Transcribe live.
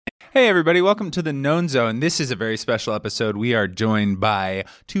Hey everybody, welcome to the Known Zone. This is a very special episode. We are joined by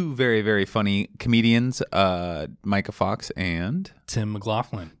two very, very funny comedians, Myka Fox and... Tim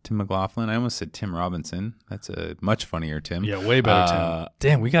McLaughlin. Tim McLaughlin. I almost said Tim Robinson. That's a much funnier Tim. Yeah, way better Tim.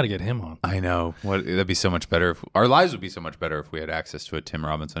 Damn, we got to get him on. I know. That'd be so much better. Our lives would be so much better if we had access to a Tim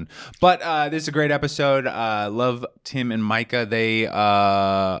Robinson. But this is a great episode. Love Tim and Myka. They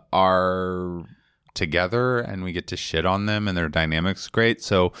are... together and we get to shit on them and their dynamics great.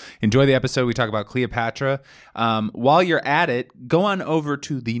 So enjoy the episode. We talk about Cleopatra. While you're at it, go on over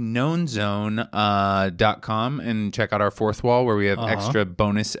to the knownzone.com and check out our fourth wall where we have extra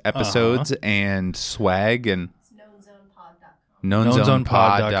bonus episodes and swag and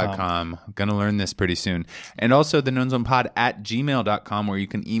knownzonepod.com. Gonna learn this pretty soon. And also the knownzonepod at gmail.com where you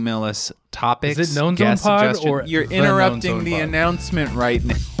can email us topics. Is it knownzonepod or you're interrupting the announcement right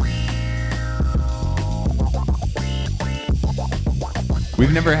now.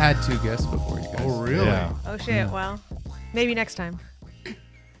 We've never had two guests before, you guys. Oh, really? Yeah. Oh, shit. Well, maybe next time.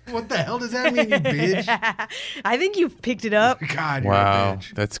 What the hell does that mean, you bitch? I think you've picked it up. God, you're Wow, a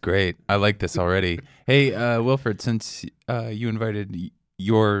bitch. that's great. I like this already. Hey, Wilfred, since you invited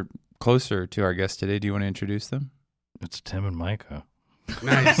your closer to our guest today, do you want to introduce them? It's Tim and Myka.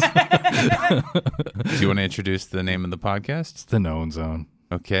 Nice. Do you want to introduce the name of the podcast? It's the Known Zone.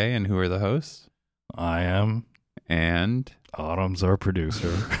 Okay, and who are the hosts? I am. And... Autumn's our producer.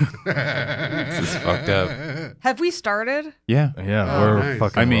 This is fucked up. Have we started? Yeah. Yeah, Oh, we're nice.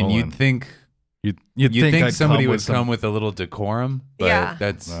 fucking I mean, rolling. you'd think You'd think I'd somebody come would with some- come with a little decorum, but Yeah.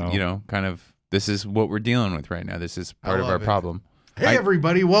 that's, No. kind of, this is what we're dealing with right now. This is part of our love it. problem. Hey,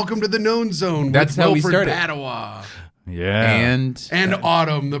 everybody. Welcome to the Known Zone. That's with how we Wilfred started. Padua. Yeah. And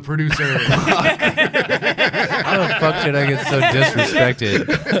Autumn, the producer. How the fuck did I get so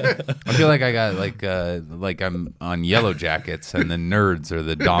disrespected? I feel like I got like I'm on Yellow Jackets and the nerds are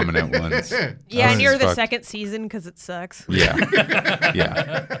the dominant ones. Yeah, and you're the fucked. second season because it sucks. Yeah.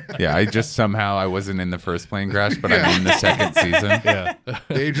 I just somehow I wasn't in the first plane crash, but I'm in the second season. yeah.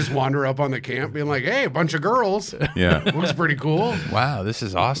 They just wander up on the camp being like, hey, a bunch of girls. Yeah. Looks pretty cool. Wow, this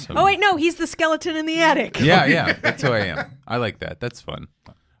is awesome. Oh, wait, no, he's the skeleton in the attic. Yeah. That's who I am. I like that. That's fun.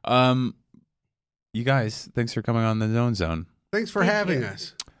 You guys, thanks for coming on the Known Zone. Thanks for having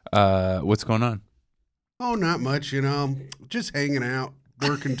us. What's going on? Oh, not much, just hanging out,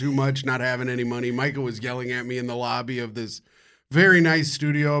 working too much, not having any money. Myka was yelling at me in the lobby of this very nice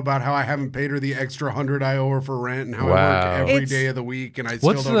studio about how I haven't paid her the extra $100 I owe her for rent and how I Wow. work every It's- day of the week and I still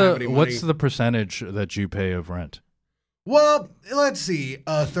What's don't have any money. what's the percentage that you pay of rent? Well, let's see.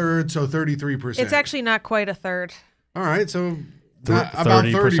 A third, so 33%. It's actually not quite a third. All right, so about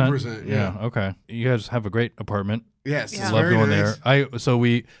 30%. Yeah. Okay. You guys have a great apartment. Yes, Yeah. it's Love very going nice. there. So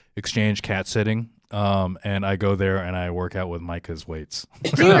we exchange cat sitting. And I go there and I work out with Myka's weights.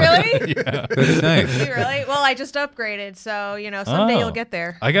 Do you really? Yeah. That's nice. Do you really? Well, I just upgraded, so, someday Oh. you'll get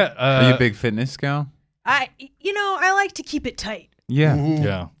there. I got. Are you a big fitness gal? I like to keep it tight. Yeah. Mhm.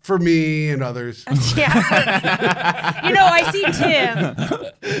 Yeah. For me and others. Yeah.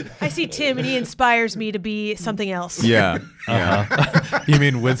 I see Tim and he inspires me to be something else. Yeah. You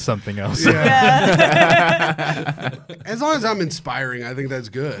mean with something else? As long as I'm inspiring, I think that's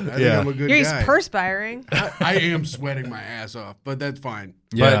good. I think Yeah. I'm a good You're guy. perspiring. I am sweating my ass off, but that's fine.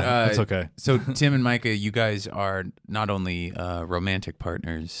 Yeah, But, that's okay. So Tim and Myka, you guys are not only romantic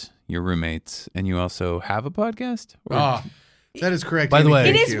partners, you're roommates, and you also have a podcast? Or- Ah, that is correct. By the Amy. way-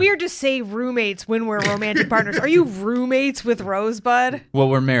 It Thank is you. weird to say roommates when we're romantic partners. Are you roommates with Rosebud? Well,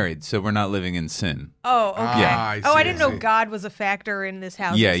 we're married, so we're not living in sin. Oh, okay. Ah, I I see, didn't I know see. God was a factor in this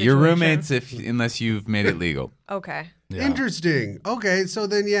house. Yeah, you're roommates unless you've made it legal. Okay. Yeah. Interesting. Okay, so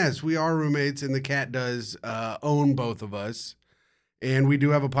then yes, we are roommates, and the cat does own both of us, and we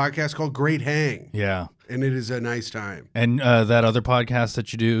do have a podcast called Great Hang, Yeah. and it is a nice time. And that other podcast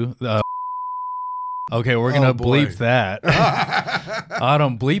that you do. Okay, we're gonna Oh, boy. bleep that.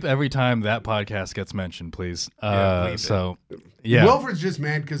 Autumn, bleep every time that podcast gets mentioned, please. bleep it. So, yeah. Wilfred's just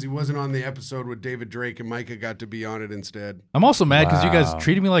mad because he wasn't on the episode with David Drake, and Myka got to be on it instead. I'm also mad because you guys Wow.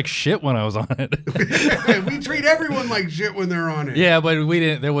 treated me like shit when I was on it. We treat everyone like shit when they're on it. Yeah, but we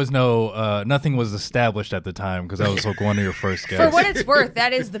didn't. There was no. Nothing was established at the time because I was like one of your first guests. For what it's worth,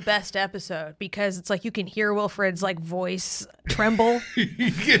 that is the best episode because it's like you can hear Wilfred's like voice tremble. He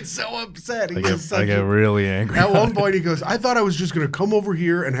gets so upset. He I gets get, I get such really angry. At one point, he goes, I thought I was just going to come over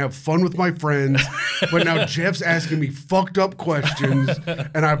here and have fun with my friends, but now Jeff's asking me fucked up questions questions,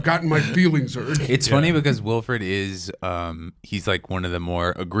 and I've gotten my feelings hurt. It's funny because Wilfred is he's like one of the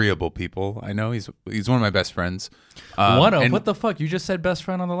more agreeable people I know. He's one of my best friends. And what the fuck? You just said best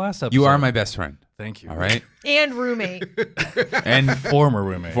friend on the last episode. you are my best friend. Thank you. All right. And roommate. And Former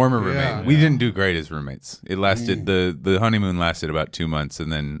roommate. Yeah. We didn't do great as roommates. It lasted the honeymoon lasted about 2 months,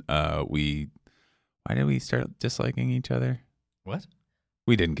 and then why did we start disliking each other? What?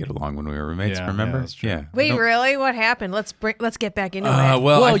 We didn't get along when we were roommates. Yeah, remember? yeah, that's true. Wait, No- really? What happened? Let's get back into it.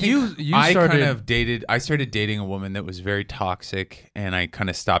 Well, I think you I started. kind of dated. I started dating a woman that was very toxic, and I kind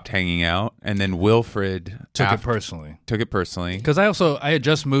of stopped hanging out. And then Wilfred took it personally. Took it personally. Because I had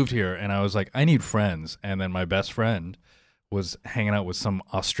just moved here and I was like, I need friends. And then my best friend was hanging out with some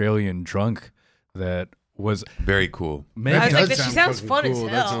Australian drunk that was Very cool. maybe I was like, does she sound sounds fucking fun as cool.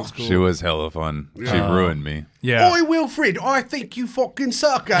 hell. That sounds cool. She was hella fun. She ruined me. yeah. Oi, Wilfred, I think you fucking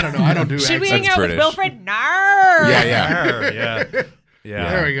suck. I don't know. I don't do Should we accents. hang out British. with Wilfred? No. Yeah. yeah.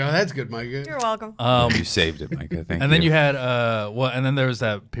 There we go. That's good, Micah. You're welcome. You saved it, Myka. Thank you. And then you had and then there was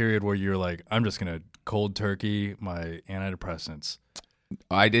that period where you were like, I'm just gonna cold turkey my antidepressants.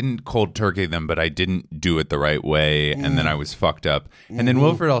 I didn't cold turkey them, but I didn't do it the right way, and then I was fucked up. And then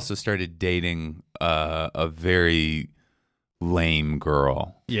Wilfred also started dating a very lame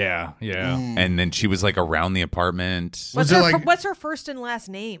girl. Yeah, yeah. And then she was like around the apartment. Was it like- What's her first and last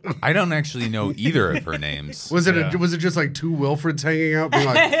name? I don't actually know either of her names. Was it Yeah. was it just like two Wilfreds hanging out, being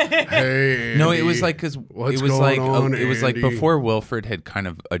like, "Hey, No, it Andy, was like because what's it was going like on, it was like Andy?" before Wilfred had kind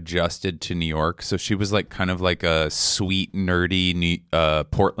of adjusted to New York, so she was like kind of like a sweet, nerdy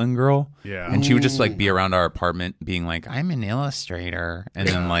Portland girl. Yeah. And she would just like be around our apartment, being like, "I'm an illustrator," and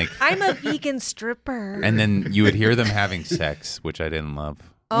then like, I'm a vegan stripper. and then you would hear them having sex, which I didn't love.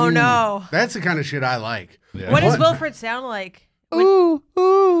 Oh no. That's the kind of shit I like. Yeah. What does Wilfred sound like?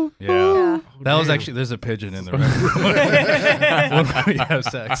 Yeah. That was damn. actually there's a pigeon in the room when we have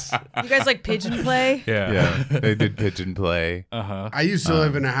sex. You guys like pigeon play? Yeah. They did pigeon play. Uh-huh. I used to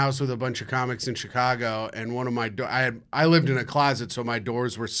live in a house with a bunch of comics in Chicago, and one of my I lived in a closet, so my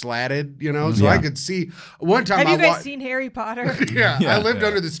doors were slatted, so I could see. One time, Have you I guys seen Harry Potter? Yeah, I lived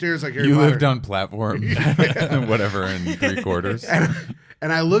under the stairs like Harry You Potter. lived on platform, whatever, in 3/4.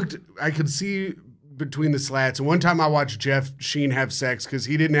 And I looked, I could see between the slats. And one time I watched Jeff Sheen have sex because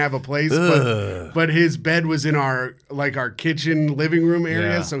he didn't have a place, but his bed was in our kitchen living room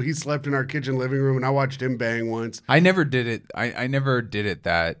area. Yeah. So he slept in our kitchen living room, and I watched him bang once. I never did it. I never did it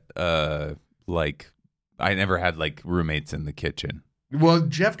that like I never had like roommates in the kitchen Well,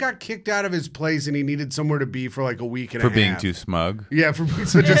 Jeff got kicked out of his place, and he needed somewhere to be for like a week and a for half. being too smug. Yeah, for being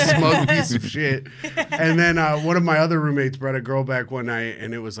such a smug piece of shit. And then one of my other roommates brought a girl back one night,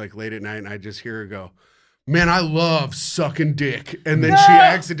 and it was like late at night, and I just hear her go, "Man, I love sucking dick." And then she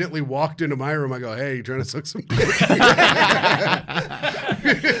accidentally walked into my room. I go, "Hey, you trying to suck some dick?"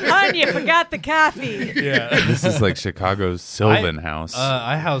 Hon, you forgot the coffee. Yeah. This is like Chicago's Sylvan House.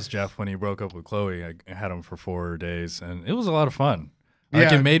 I housed Jeff when he broke up with Chloe. I had him for 4 days, and it was a lot of fun. Like,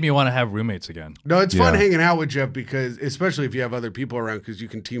 Yeah. it made me want to have roommates again. No, it's fun Yeah. hanging out with Jeff because, especially if you have other people around, because you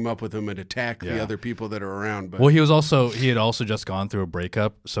can team up with him and attack the Yeah. other people that are around. But Well, he had also just gone through a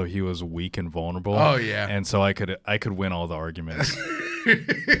breakup, so he was weak and vulnerable. Oh, yeah. And so I could win all the arguments.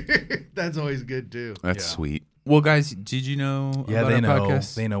 that's always good too. That's yeah. sweet. Well, guys, did you know? Yeah, about they our know.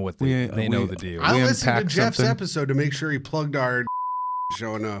 podcast? They know what We- they know we- the deal. I We listened to unpacked Jeff's something. episode to make sure he plugged our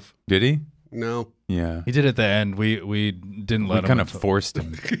show enough. Did he? No. Yeah. He did at the end. We didn't We let him. kind of until- forced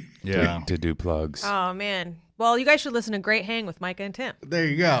him Yeah. to do plugs. Oh man. Well, you guys should listen to Great Hang with Myka and Tim. There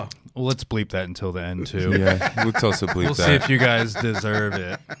you go. Well, let's bleep that until the end too. Yeah, let's also bleep We'll that. see if you guys deserve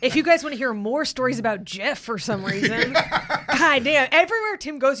it. If you guys want to hear more stories about Jeff for some reason, god damn, everywhere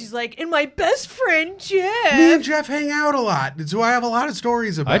Tim goes, he's like, and my best friend Me Jeff. and Jeff hang out a lot, so I have a lot of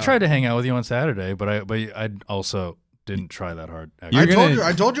stories about. I tried to hang out with you on Saturday, but I also didn't try that hard. I You're told gonna- you.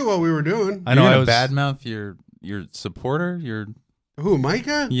 I told you what we were doing. I know You're I gonna was badmouth your supporter. Who,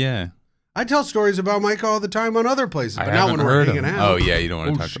 Micah? Yeah. I tell stories about Micah all the time on other places, I but not haven't when we're heard hanging him. out. Oh yeah, you don't want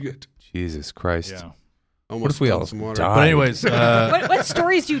Oh, to talk. shit. Jesus Christ. Yeah. Almost What if we spilled all some water. die? But anyways, What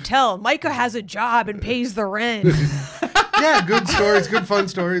stories do you tell? Myka has a job and pays the rent. Yeah, good stories, good fun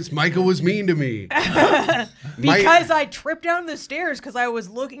stories. Micah was mean to me. Because I tripped down the stairs because I was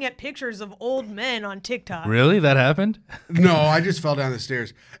looking at pictures of old men on TikTok. really, that happened? No, I just fell down the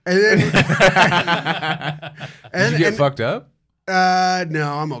stairs. And then Did you get fucked up?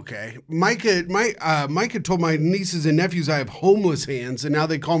 No, I'm okay. Myka told my nieces and nephews I have homeless hands, and now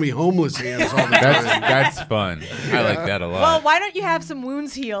they call me homeless hands all the time. That's fun. I like that a lot. Well, why don't you have some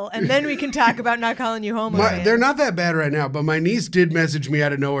wounds heal, and then we can talk about not calling you homeless hands. They're not that bad right now, but my niece did message me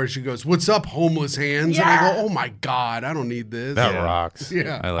out of nowhere. She goes, "What's up, homeless hands?" Yeah. And I go, "Oh my God, I don't need this." that rocks.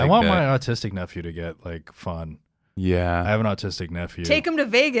 Yeah. I I want that. my autistic nephew to get like fun. I Yeah. have an autistic nephew. Take him to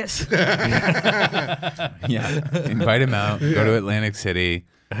Vegas. Yeah. Invite him out. Go to Atlantic City.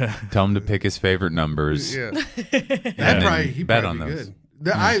 Tell him to pick his favorite numbers. Yeah, then he'd bet probably on be those.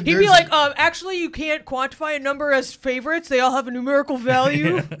 good. He'd be like, actually, you can't quantify a number as favorites. They all have a numerical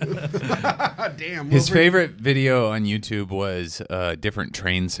value. "Damn." His Wilford. favorite video on YouTube was different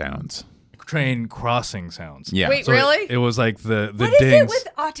train sounds. train crossing sounds. Yeah. Wait, So really? It was like the What is it dings. with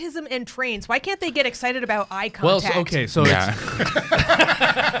autism and trains? Why can't they get excited about eye Well, contact? so, okay, so Yeah.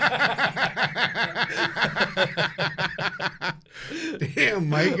 Damn,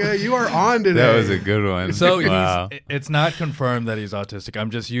 Myka, you are on today. That was a good one. it's so wow. it's not confirmed that he's autistic.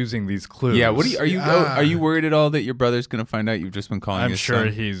 I'm just using these clues. Yeah. What are you? Are you worried at all that your brother's gonna find out you've just been calling? I'm his sure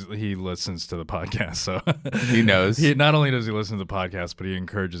son? he listens to the podcast, so He knows. He not only does he listen to the podcast, but he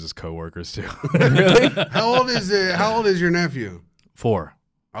encourages his coworkers to. Really? How old is it? How old is your nephew? 4.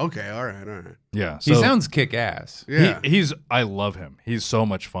 Okay, all right. Yeah, He so sounds kick ass. Yeah. I love him. He's so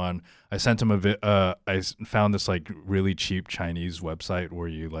much fun. I sent him found this like really cheap Chinese website where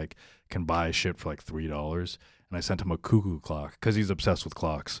you like can buy shit for like $3, and I sent him a cuckoo clock because he's obsessed with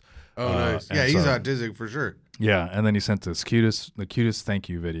clocks. Oh, nice. and Yeah, he's so- autistic for sure. Yeah, and then he sent the cutest thank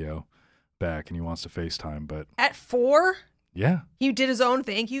you video back, and he wants to FaceTime. But At 4, yeah, he did his own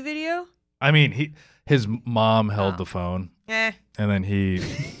thank you video? I mean his mom held the phone, Eh. and then he.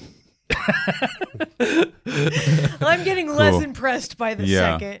 I'm getting less Cool. impressed by the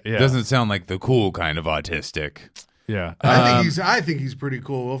Yeah. second. Yeah. Doesn't sound like the cool kind of autistic. Yeah, I think he's pretty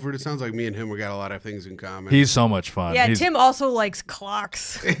cool, Wilford. It sounds like me and him we got a lot of things in common. he's so much fun. Yeah, He's- Tim also likes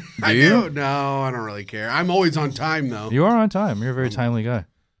clocks. I Do you? do. No, I don't really care. I'm always on time though. You are on time. You're a very timely guy.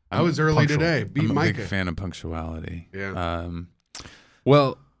 I was early punctual. today. Beat I'm a big Myka. fan of punctuality. Yeah.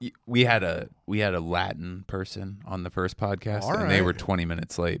 Well, we had a Latin person on the first podcast, All and they right. were 20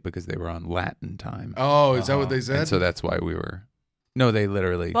 minutes late because they were on Latin time. Oh, is that what they said? And so that's why we were. No, they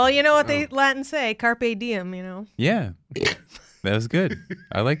literally. Well, you know what they Latin say, carpe diem, you know. Yeah, that was good.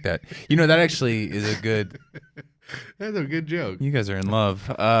 I like that. You know, that actually is a good. That's a good joke. You guys are in love.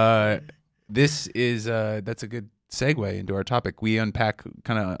 This is that's a good segue into our topic. We unpack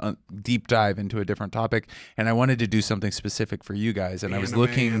kind of deep dive into a different topic, and I wanted to do something specific for you guys. And I was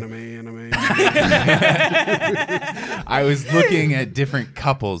looking. Anime. I was looking at different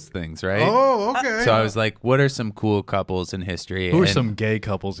couples things, right? Oh, okay. So I was like, what are some cool couples in history? Who are And- some gay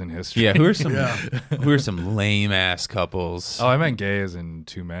couples in history? Yeah, who are some Yeah. who are some lame ass couples? Oh, I meant gay as in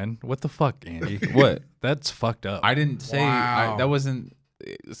 2 men. What the fuck, Andy? What? That's fucked up. I didn't say Wow. that wasn't.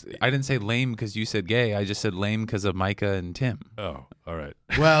 I didn't say lame because you said gay. I just said lame because of Myka and Tim. Oh, all right.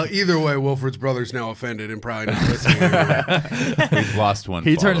 Well, either way, Wilford's brother's now offended and probably not listening anymore. We've lost one.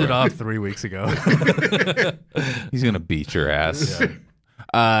 He turned it follower. off 3 weeks ago. He's gonna beat your ass.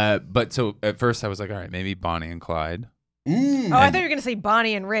 Yeah. But so at first I was like, all right, maybe Bonnie and Clyde. Oh, I thought you were going to say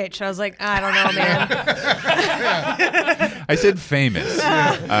Bonnie and Rich. I was like, I don't know, man. I said famous.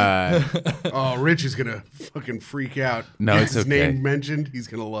 Oh, Rich is gonna fucking freak out. No, Gets it's his okay. name mentioned. He's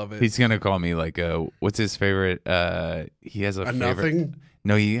gonna love it. He's gonna call me like what's his favorite? He has a favorite. Nothing.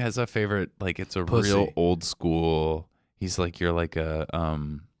 No, he has a favorite. Like it's a Pussy. real old school. He's like you're like a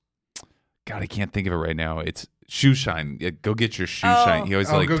God, I can't think of it right now. It's shoe shine. Yeah, go get your shoe Oh. shine. He always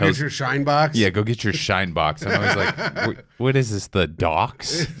Oh, like go tells, get your shine box. yeah, go get your shine box. I'm always like, what is this? The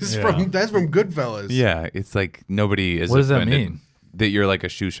docks? Yeah. That's from Goodfellas. Yeah, it's like nobody is. What does that offended mean? That you're like a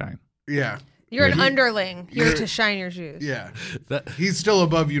shoe shine. Yeah. You're an underling. Here to shine your shoes. Yeah. That- He's still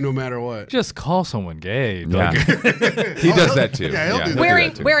above you no matter what. Just call someone gay. Yeah, Doug. he does that too. Yeah, he'll do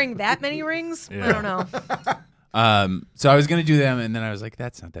that. Wearing that many rings? Yeah. I don't know. So I was gonna do them, and then I was like,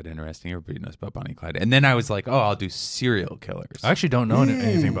 "That's not that interesting." Everybody knows about Bonnie and Clyde, and then I was like, "Oh, I'll do serial killers." I actually don't know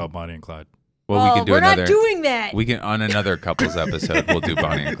anything about Bonnie and Clyde. Well, we can do we're another. not doing that. We can on another couples episode. We'll do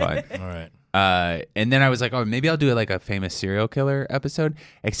Bonnie and Clyde. All right. And then I was like, oh, maybe I'll do like a famous serial killer episode.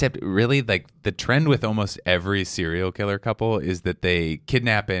 Except really, like the trend with almost every serial killer couple is that they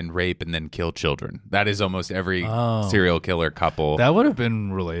kidnap and rape and then kill children. That is almost every Oh. serial killer couple. That would have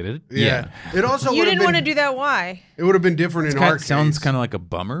been related. Yeah. It also You would have didn't been, want to do that. Why? It would have been different in our case. Sounds kind of like a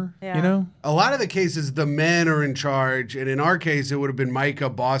bummer, Yeah. you know? A lot of the cases, the men are in charge, and in our case, it would have been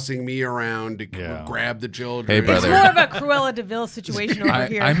Myka bossing me around to Yeah. grab the children. Hey, It's brother. more of a Cruella de Vil situation over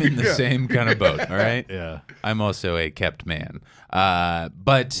here. I'm in the same kind on a boat. All right. Yeah. I'm also a kept man.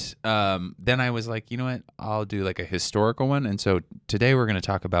 But then I was like, you know what? I'll do like a historical one. And so today we're going to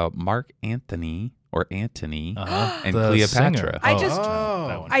talk about Mark Antony and The Cleopatra. singer. I Oh, just-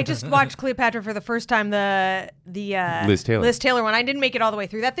 that one. I just watched Cleopatra for the first time. The Liz Taylor. one. I didn't make it all the way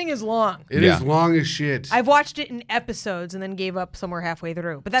through. That thing is long. It is long as shit. I've watched it in episodes and then gave up somewhere halfway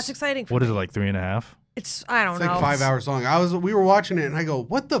through. But that's exciting for What me. is it, like 3.5? It's I don't It's know. like 5 hours long. We were watching it, and I go,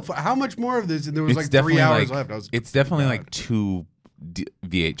 "What the? How much more of this?" And there was It's like 3 definitely hours like, left. I was, it's definitely like 2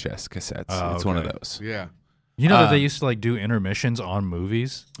 VHS cassettes. Oh, it's one of okay. those. yeah, You know that they used to like do intermissions on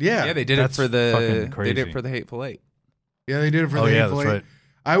movies? yeah, Yeah, they did That's it for the fucking they did crazy. it for the Hateful Eight. yeah. They did it for Oh, the yeah, Hateful that's Eight. right.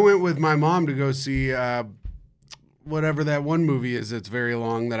 I went with my mom to go see whatever that one movie is that's very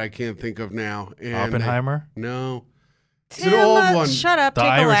long that I can't think of now. And Oppenheimer? no, it's Tim, an old one. Shut up. The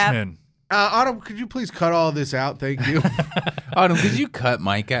Take a lap. Irishman. Autumn, could you please cut all this out? Thank you. Autumn, could you cut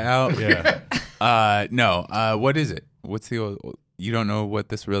Myka out? Yeah. No. What is it? What's the old? You don't know what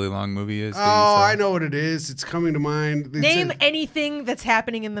this really long movie is? Oh, I know what it is. It's coming to mind. It's Name anything that's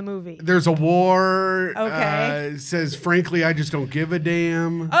happening in the movie. there's a war. Okay. It says, frankly, I just don't give a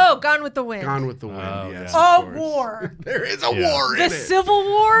damn. Oh, Gone with the Wind. Gone with the Wind, Oh, yes. yeah. of A course. war. There is a Yeah. war The in it. Civil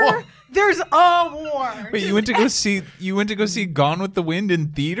War? Whoa. There's a war. Wait, you went to go see Gone with the Wind in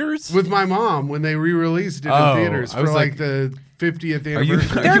theaters? With my mom when they re-released it Oh, in theaters I for was like like, the 50th Are you-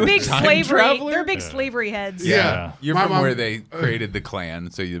 anniversary. are They're you a big time slavery. traveler? They're big slavery heads. Yeah. You're My from mom- where they created the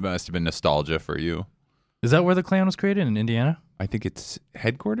Klan, so you must have been nostalgia for you. Is that where the Klan was created, in Indiana? I think it's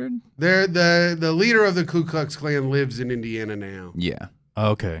headquartered. The leader of the Ku Klux Klan lives in Indiana now, Yeah,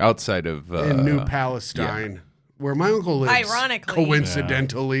 Oh, okay. outside of in New Palestine, where my uncle lives. Ironically.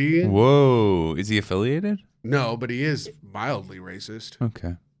 coincidentally, Whoa, is he affiliated? no, but he is mildly racist.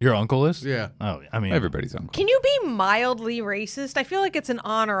 Okay, Your uncle is? Yeah. Oh, I mean, everybody's uncle. Can you be mildly racist? I feel like it's an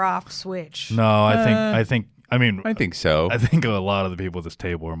on or off switch. No, I think I think so. I think a lot of the people at this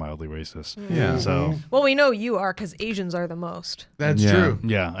table are mildly racist. Yeah. So, Well, we know you are because Asians are the most. That's Yeah. true.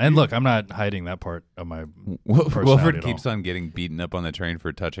 yeah. And look, I'm not hiding that part of my personality Wilford at all. keeps on getting beaten up on the train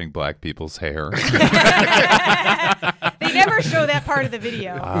for touching black people's hair. They never show that part of the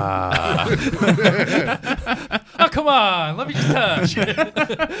video. Oh, come on. Let me just touch.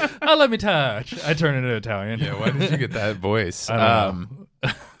 Oh, let me touch. I turn into Italian. Yeah, why did you get that voice? I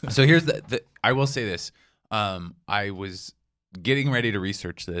don't So here's the I will say this. I was getting ready to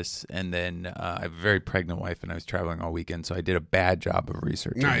research this, and then I have a very pregnant wife, and I was traveling all weekend, so I did a bad job of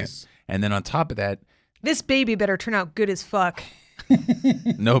researching Nice. it. And then on top of that, This baby better turn out good as fuck.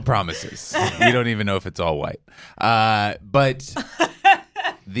 no promises. We don't even know if it's all white. But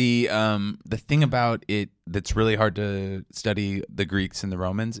the thing about it that's really hard to study the Greeks and the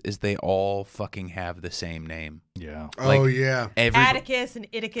Romans is they all fucking have the same name. Yeah. Oh, Like, yeah. Atticus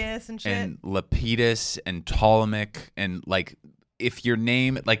and Iticus and shit. and Lepidus and Ptolemaic, and like if your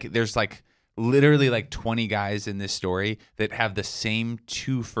name, like there's like literally like 20 guys in this story that have the same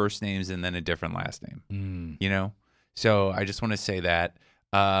 2 first names and then a different last name. You know, so I just want to say that.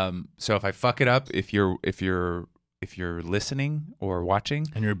 So if I fuck it up, if you're listening or watching,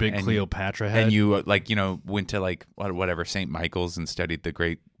 And you're a big and- Cleopatra head. and you went to like whatever St. Michael's and studied the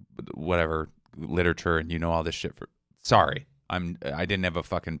great whatever literature, and you know all this shit. Sorry, I didn't have a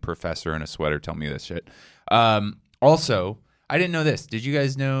fucking professor in a sweater tell me this shit. Also, I didn't know this. Did you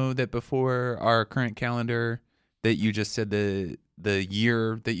guys know that before our current calendar, that you just said the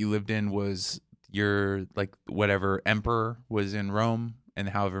year that you lived in was your like whatever emperor was in Rome, and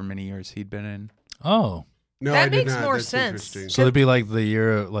however many years he'd been in? Oh. No, That I did makes not. more That's sense. interesting. So it'd be like the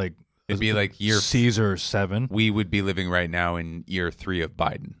year, like, It'd be like year. Caesar 7. We would be living right now in year 3 of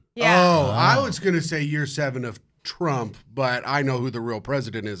Biden. yeah. Oh, I was going to say year 7 of Trump, but I know who the real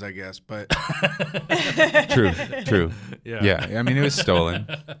president is, I guess. But True. Yeah. Yeah. I mean, it was stolen,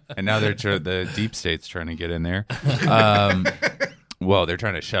 and now the deep state's trying to get in there. Well, they're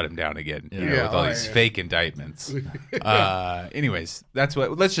trying to shut him down again, Yeah. with all Oh, these yeah. fake indictments. Anyways, that's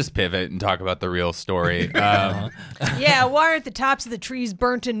what. Let's just pivot and talk about the real story. Yeah, why aren't the tops of the trees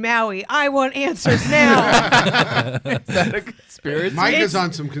burnt in Maui? I want answers now. Is that a conspiracy? Mike It's- is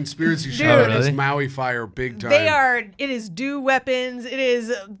on some conspiracy shit Dude. on this Really? Maui fire big time. They are, it is dew weapons. It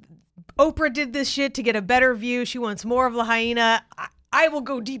is, Oprah did this shit to get a better view. She wants more of Lahaina. I will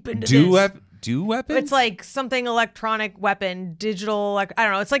go deep into this. Do weapons? It's like something electronic weapon, digital, like, I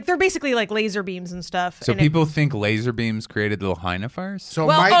don't know. It's like, they're basically like laser beams and stuff. so. And People think laser beams created the Lahaina fires. So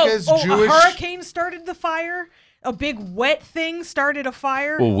well, Micah's Jewish. a hurricane started the fire. A big wet thing started a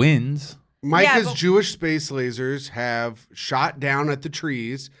fire. Well, winds. Myka's but- Jewish space lasers have shot down at the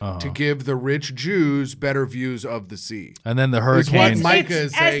trees to give the rich Jews better views of the sea. And then the Is what hurricanes. Myka It's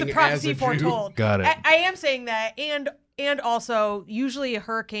is saying as the prophecy as a Jew. foretold. Got it. I am saying that, and also usually a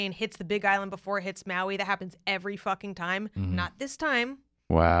hurricane hits the Big Island before it hits Maui. That happens every fucking time. Not this time.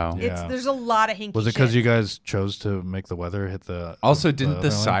 Wow. Yeah. There's a lot of hinky. Was it because shit. you guys chose to make the weather hit the? Also, didn't the other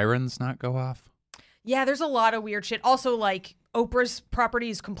one? sirens not go off? Yeah, there's a lot of weird shit. Also, like Oprah's property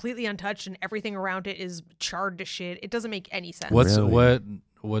is completely untouched, and everything around it is charred to shit. It doesn't make any sense. What's Really?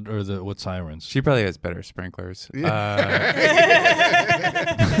 what are the what sirens? She probably has better sprinklers.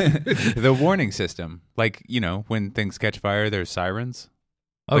 The warning system, like when things catch fire, there's sirens,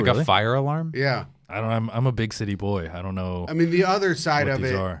 like really? a fire alarm. Yeah. I don't. I'm a big city boy. I don't know. I mean, the other side What of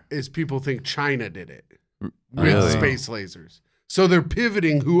these it are. is people think China did it with Really? space lasers. So they're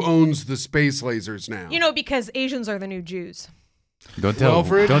pivoting who owns the space lasers now. Because Asians are the new Jews. Don't tell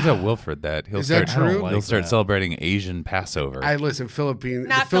Wilfred? Wilfred that. He'll Is start. that true? like He'll start that. celebrating Asian Passover. I listen, Filipino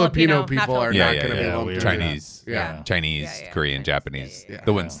Not Filipino Filipino, people not are yeah, not yeah, going to yeah. be lumped we into are. that. Chinese, Yeah. Chinese, Yeah, yeah. Korean, Chinese. Japanese, Yeah, yeah,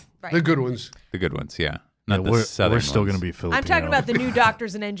 the yeah. ones, Right. The good ones. the good ones. Yeah, Yeah, not the southern. we're still ones. going to be Filipino. I'm talking about the new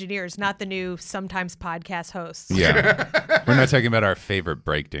doctors and engineers, not the new sometimes podcast hosts. Yeah, we're not talking about our favorite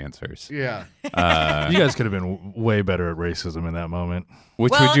break dancers. Yeah. You guys could have been way better at racism in that moment. Which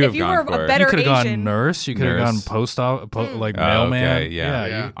Well, would you if have you gone were a for? better You could have gone Asian. nurse. You could have gone Nurse. like Oh, mailman. okay, yeah.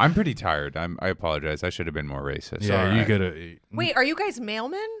 Yeah. I'm pretty tired. I apologize. I should have been more racist. Yeah, Sorry. you could have. Wait, are you guys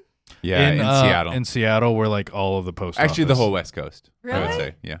mailmen? Yeah, in Seattle. In Seattle, we're like all of the post Actually, the office. whole West Coast. I would Really?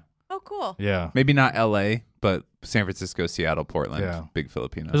 say. Yeah, Oh, cool. Yeah. maybe not L.A., but San Francisco, Seattle, Portland. Yeah. Big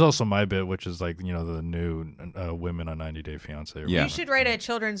Filipinos. There's also my bit, which is like the new women on 90 Day Fiance. or Yeah. You whatever. should write a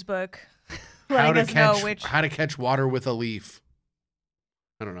children's book How letting to us know catch which. how to catch water with a leaf.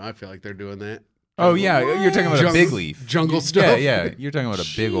 I don't know. I feel like they're doing that. Oh yeah, you're talking about a Jungle- big leaf. Jungle stuff. Yeah, yeah. You're talking about a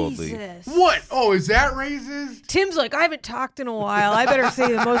big old leaf. Jesus. What? Oh, is that racist? Tim's like, I haven't talked in a while. I better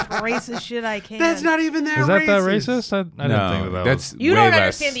say the most racist shit I can. That's not even that Is racist. that racist? I didn't think that that's was. You way don't less.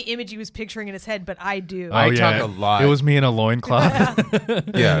 understand the image he was picturing in his head, but I do. Oh, I yeah. talk a lot. It was me in a loincloth.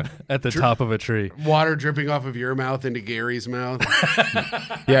 Yeah. At the top of a tree. Water dripping off of your mouth into Gary's mouth.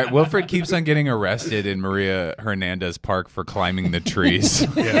 Yeah, Wilfred keeps on getting arrested in Maria Hernandez Park for climbing the trees.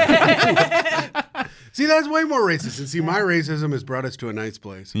 See, that's way more racist. And see, my racism has brought us to a nice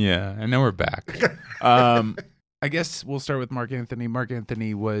place. Yeah, and now we're back. I guess we'll start with Mark Anthony. Mark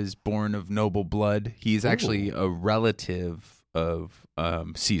Anthony was born of noble blood. He's actually a relative of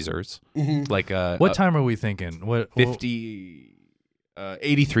Caesar's. Like What time are we thinking? What 83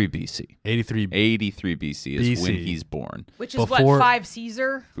 BC. 83. 83 BC is when BC. he's born. Which is Before- what, 5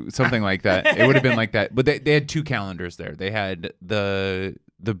 Caesar? Something like that. It would have been like that. But they had two calendars there. They had the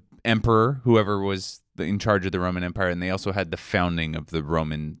emperor, whoever was in charge of the Roman Empire, and they also had the founding of the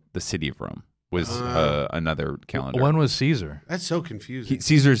city of Rome was another calendar. When was Caesar? That's so confusing.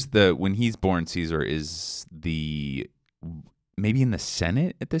 Caesar's when he's born, Caesar is maybe in the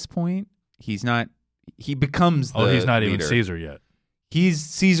Senate at this point. He's not. He becomes. He's not leader. even Caesar yet. He's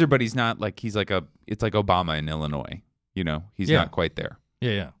Caesar, but he's not like it's like Obama in Illinois. He's Yeah. not quite there.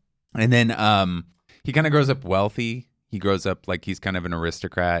 Yeah. And then he kind of grows up wealthy. He grows up like he's kind of an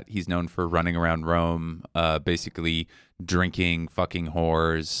aristocrat. He's known for running around Rome, basically drinking, fucking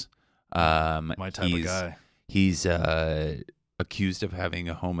whores. My type of guy. He's accused of having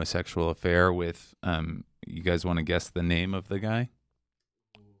a homosexual affair with. You guys want to guess the name of the guy?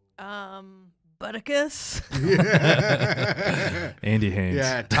 Butticus? Andy Haynes.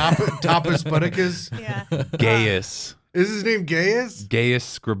 Yeah, Tapas Butticus. Yeah. Gaius. Is his name Gaius?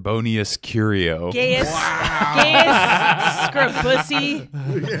 Gaius Scribonius Curio. Gaius. Wow. Gaius Scrabussy.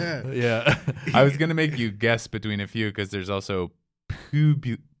 Yeah. Yeah. I was gonna make you guess between a few because there's also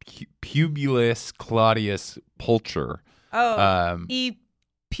Publius Claudius Pulcher. Oh. E.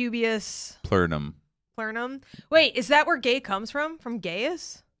 Pubius Plurnum. Plurnum. Wait, is that where gay comes from? From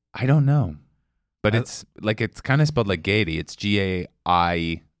Gaius? I don't know, but it's kind of spelled like gaiety. It's Gai.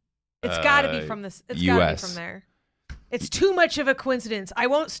 It's got to be from this. It's got to be US. from there. It's too much of a coincidence. I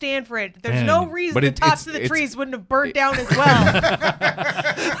won't stand for it. There's Man. no reason But the it- tops it's- of the it's- trees wouldn't have burnt down as well.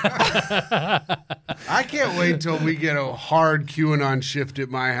 I can't wait till we get a hard QAnon shift at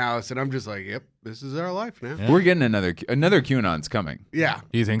my house, and I'm just like, yep, this is our life now. Yeah. We're getting another QAnon's coming. Yeah.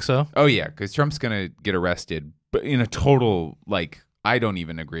 Do you think so? Oh yeah, because Trump's gonna get arrested, but in a total I don't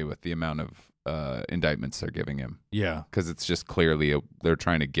even agree with the amount of indictments they're giving him Yeah. because it's just clearly they're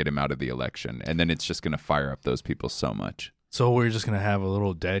trying to get him out of the election, and then it's just gonna fire up those people so much. So we're just going to have a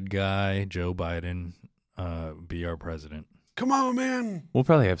little dead guy, Joe Biden, be our president. Come on, man. We'll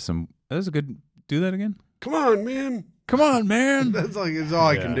probably have some. That was a good. Do that again. Come on, man. Come on, man. That's all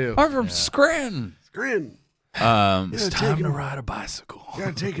I can do. I'm from Scranton. Grin. It's time to ride a bicycle.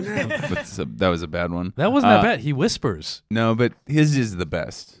 Gotta take a nap. But that was a bad one. That wasn't that bad. He whispers. No, but his is the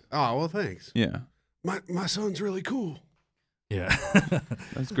best. Oh, well, thanks. Yeah, My son's really cool. Yeah.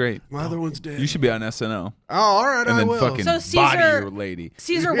 that's great. My other one's dead. You should be on SNL. Oh, all right, And I then will. fucking So body Caesar- your lady.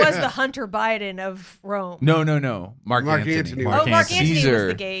 Caesar was the Hunter Biden of Rome. No. Mark Mark Antony. Antony. Mark Antony Caesar. was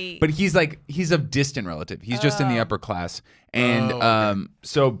the gay. But he's a distant relative. He's just in the upper class. And okay.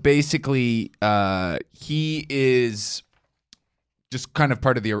 so basically he is just kind of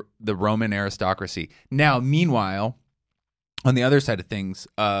part of the Roman aristocracy. Now, meanwhile, on the other side of things,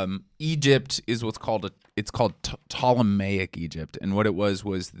 Egypt is what's called Ptolemaic Egypt, and what it was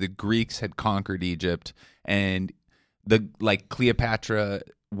the Greeks had conquered Egypt, and Cleopatra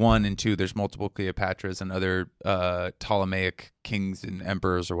 1 and 2. There's multiple Cleopatras and other Ptolemaic kings and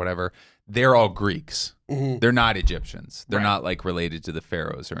emperors or whatever. They're all Greeks. Mm-hmm. They're not Egyptians. They're Right. not like related to the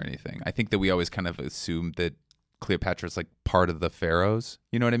pharaohs or anything. I think that we always kind of assumed that Cleopatra's like part of the pharaohs.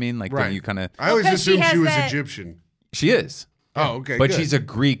 You know what I mean? Like, Right. don't you kind of? I always Because she assumed she has was that- Egyptian. She is. Oh, okay. But good. she's a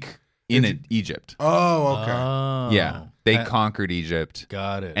Greek in Egypt. Oh, okay. Oh. Yeah, they Uh, conquered Egypt,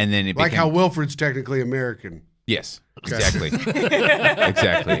 Got it. and then it Like became, how Wilfred's technically American. yes, exactly,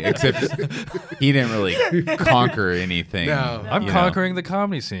 exactly. Except he didn't really conquer anything. No. I'm you know. conquering the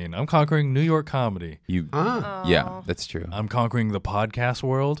comedy scene. I'm conquering New York comedy. You, Huh? yeah, that's true. I'm conquering the podcast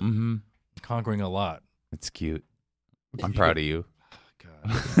world. Mm-hmm. Conquering a lot. That's cute. I'm proud of you.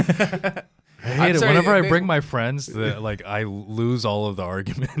 God. I hate I'm it. sorry, Whenever I they- bring my friends, I lose all of the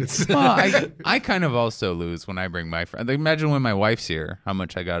arguments. Well, I kind of also lose when I bring my friend. Imagine when my wife's here, how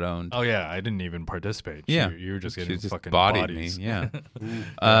much I got owned. Oh yeah, I didn't even participate. Yeah. You were just She getting just fucking bodied bodies. me. Yeah.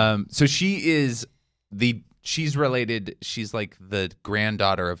 So she's related. She's like the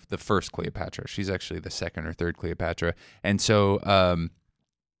granddaughter of the first Cleopatra. She's actually the second or third Cleopatra. And so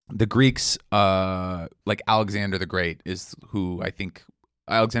the Greeks, like Alexander the Great, is who I think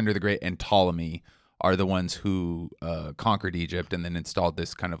Alexander the Great and Ptolemy are the ones who conquered Egypt and then installed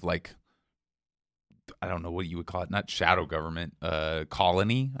this kind of like, I don't know what you would call it, not shadow government,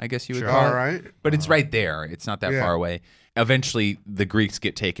 colony, I guess you would Sure. call it. All right. But it's right there. It's not that Yeah. far away. Eventually, the Greeks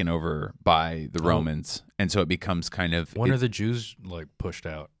get taken over by the Romans, and so it becomes kind of. When are the Jews like pushed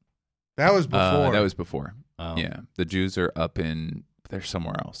out? That was before. That was before. Oh. Yeah, the Jews are up in. They're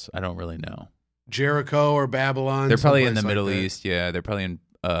somewhere else. I don't really know. Jericho or Babylon. They're probably in the someplace like Middle that. East. Yeah, they're probably in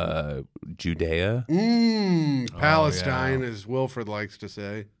Judea. Palestine, yeah. as Wilfred likes to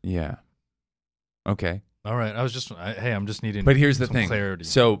say. Yeah. Okay. All right. I'm just needing. But here's the some thing. Clarity.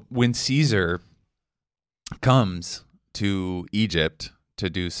 So when Caesar comes to Egypt to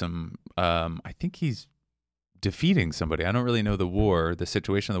do some, I think he's defeating somebody. I don't really know the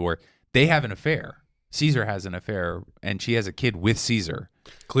situation of the war. They have an affair. Caesar has an affair, and she has a kid with Caesar.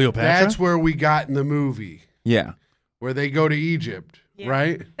 Cleopatra. That's where we got in the movie, Yeah. where they go to Egypt, Yeah.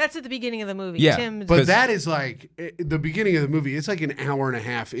 right? That's at the beginning of the movie. Yeah, Tim, But Because- that is like the beginning of the movie. It's like an hour and a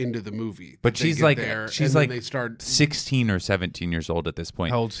half into the movie. But that they she's get like- there, she's and then like- they start. 16 or 17 years old at this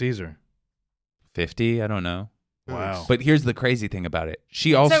point. How old Caesar? 50? I don't know. Wow. But here's the crazy thing about it.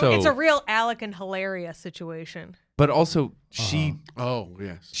 She also, so it's a real Alec and Hilaria situation. but also she Oh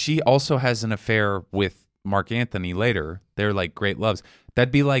yes. she also has an affair with Mark Antony later. They're like great loves.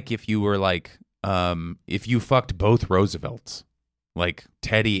 That'd be like if you were like, if you fucked both Roosevelts, like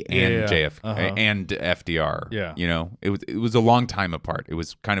Teddy and Yeah. JFK Uh-huh. and FDR. Yeah. You know, it was a long time apart. It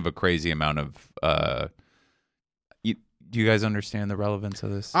was kind of a crazy amount of. Do you guys understand the relevance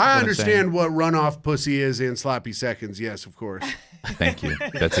of this? I what I'm understand what runoff pussy is in sloppy seconds. Yes, of course. saying? Thank you.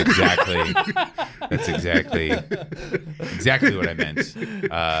 That's exactly what I meant.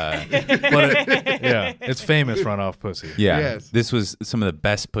 Yeah, it's famous runoff pussy. Yeah, Yes. this was some of the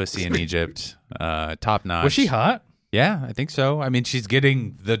best pussy in Egypt, top notch. Was she hot? Yeah, I think so. I mean, she's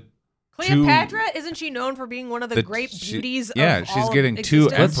getting the Cleopatra, isn't she known for being one of the great beauties yeah, of she's all getting of two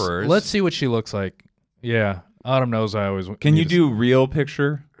existence? emperors. Let's see what she looks like. Yeah, Autumn knows I always. Can you need to- do real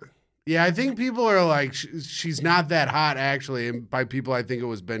picture? Yeah, I think people are like, she's not that hot, actually. And by people, I think it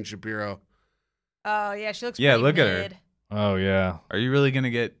was Ben Shapiro. Oh yeah, she looks. Yeah, pretty look at her. mid. Oh yeah. Are you really gonna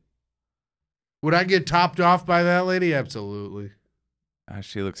get? Would I get topped off by that lady? Absolutely.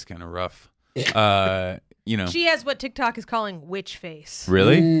 She looks kind of rough. You know, She has what TikTok is calling witch face.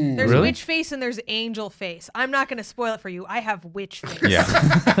 really? Mm. There's Really? witch face and there's angel face. I'm not going to spoil it for you. I have witch face.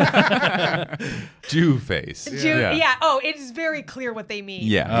 Yeah. Jew face. Yeah. Oh, it is very clear what they mean.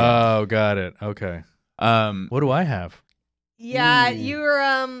 Yeah. Oh, got it. Okay. Um. What do I have? Yeah, you're.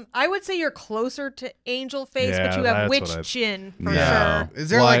 I would say you're closer to angel face, but Yeah, you have that's what witch chin for No. sure. Is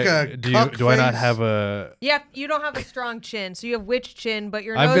there like a do cuck do I not face? have a? Yep, you don't have a strong chin, so you have witch chin, but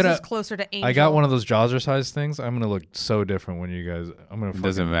your I'm nose gonna- is closer to angel. I got one of those jazzercise things. I'm gonna look so different when you guys. I'm gonna. It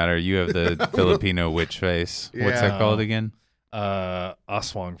doesn't matter. You have the Filipino witch face. What's Yeah. that called again?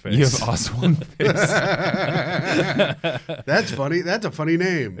 Aswang face. You have Oswald face. That's funny. That's a funny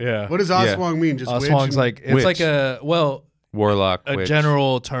name. Yeah. What does Oswang mean? Just witch Aswang's and- like it's Witch. like a Warlock. a witch.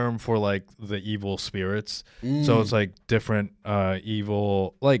 general term for like the evil spirits. So it's like different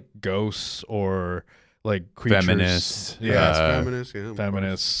evil like ghosts or like creatures. Feminists. Yeah, it's Yeah, feminist. Yeah, of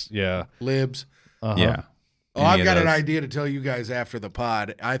feminists. Yeah. course. Libs. Uh-huh. Yeah. Oh, Any I've of got an those. idea to tell you guys after the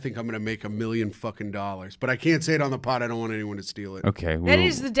pod. I think I'm going to make $1 million fucking dollars, but I can't say it on the pod. I don't want anyone to steal it. Okay. That well,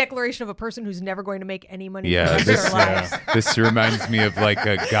 is the declaration of a person who's never going to make any money Yeah, for the rest of this- their lives. This reminds me of like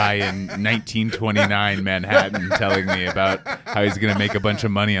a guy in 1929 Manhattan telling me about how he's going to make a bunch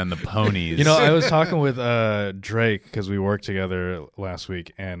of money on the ponies. You know, I was talking with Drake because we worked together last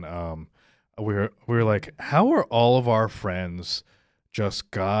week, and we were like, how are all of our friends just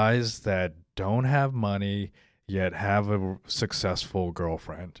guys that don't have money yet have a successful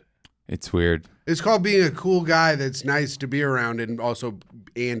girlfriend? It's weird. It's called being a cool guy that's nice to be around and also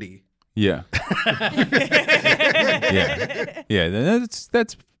Andy. Yeah. yeah. Yeah.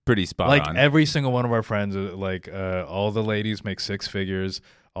 That's pretty spot Like on. every single one of our friends, all the ladies make six figures.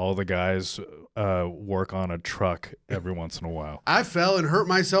 All the guys work on a truck every once in a while. I fell and hurt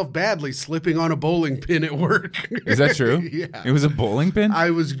myself badly slipping on a bowling pin at work. Is that true? Yeah. It was a bowling pin? I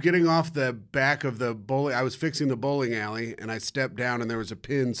was getting off the back of the bowling. I was fixing the bowling alley, and I stepped down, and there was a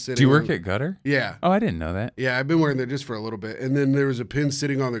pin sitting. Do you work on- at Gutter? Yeah. Oh, I didn't know that. Yeah, I've been working there just for a little bit. And then there was a pin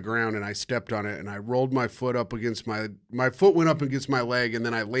sitting on the ground, and I stepped on it, and I rolled my foot up against my foot went up against my leg, and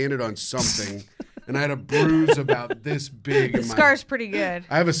then I landed on something, and I had a bruise about this big. The in my- scar's pretty good.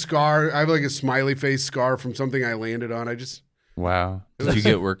 I have a scar. I have like a smiley face scar from something I landed on. Wow. Did you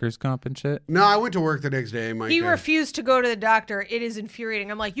get workers' comp and shit? No, I went to work the next day. Myka. He refused to go to the doctor. It is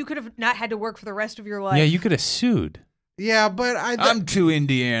infuriating. I'm like, you could have not had to work for the rest of your life. Yeah, you could have sued. Yeah, but I'm to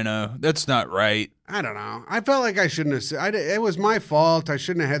Indiana. That's not right. I don't know. I felt like I shouldn't have. It was my fault. I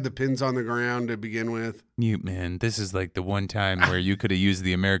shouldn't have had the pins on the ground to begin with. Man, this is like the one time where you could have used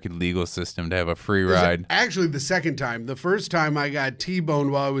the American legal system to have a free It was ride. Actually, the second time. The first time I got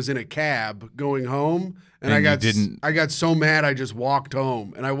T-boned while I was in a cab going home, and And you I got so mad I just walked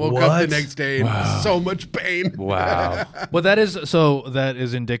home, and I woke up What? the next day in so much pain. Wow. Well, that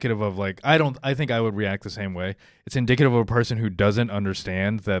is indicative of like I think I would react the same way. It's indicative of a person who doesn't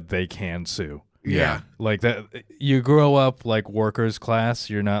understand that they can sue. Yeah. Like that you grow up like workers class,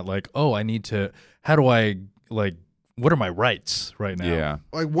 you're not like, "Oh, how do I like what are my rights right now?" Yeah.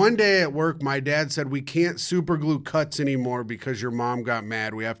 Like one day at work, my dad said we can't super glue cuts anymore because your mom got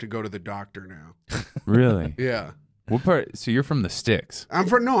mad. We have to go to the doctor now. Really? Yeah. What part? So you're from the sticks. I'm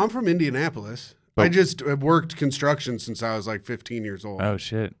from Indianapolis. I just have worked construction since I was like 15 years old. Oh,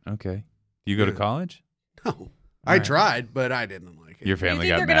 shit. Okay. You go to college? No. I tried, but I didn't like it. Your You family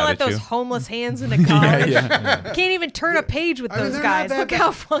think got they're mad gonna let at those you? homeless hands into college? yeah. Can't even turn a page with I mean, those they're not guys. that Look bad.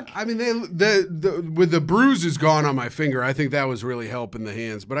 how fucking. I mean, with the bruises gone on my finger, I think that was really helping the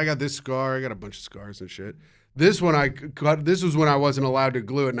hands. But I got this scar. I got a bunch of scars and shit. This one I cut. This was when I wasn't allowed to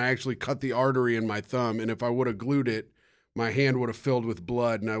glue it, and I actually cut the artery in my thumb. And if I would have glued it, my hand would have filled with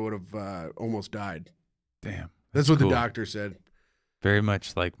blood, and I would have almost died. Damn. That's what cool. the doctor said. Very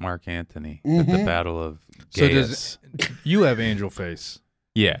much like Mark Antony at the Battle of So Gaius. you have angel face,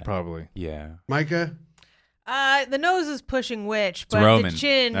 Yeah. probably. Yeah. Myka? The nose is pushing witch, It's but Roman. the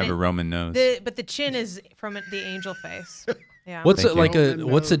chin. I have a Roman nose. But the chin is from the angel face. Yeah. What's Thank it like you.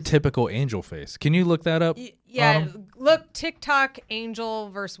 what's a typical angel face? Can you look that up? Yeah. Look, TikTok angel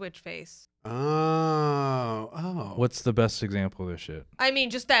versus witch face. Oh. What's the best example of this shit? I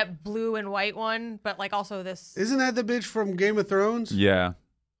mean, just that blue and white one, but like also this. Isn't that the bitch from Game of Thrones? yeah.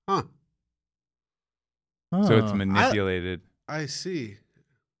 Huh. So it's Huh. manipulated. I see.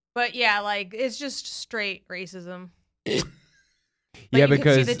 But yeah, like it's just straight racism. Yeah, you can see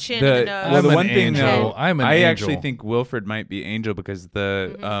because the chin and the nose. well, the I'm one an thing angel. though, I'm an I angel. actually think Wilfred might be angel because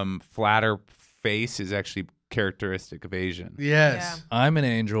the flatter face is actually characteristic of Asian. Yes. I'm an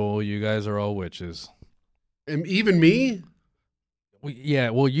angel. You guys are all witches. And even me? Yeah,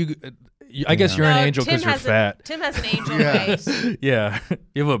 well, I guess you're No, an angel Tim because you're has fat. Tim has an angel Yeah. face. Yeah,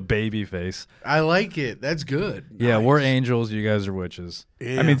 you have a baby face. I like it. That's good. Yeah, Nice. we're angels. You guys are witches.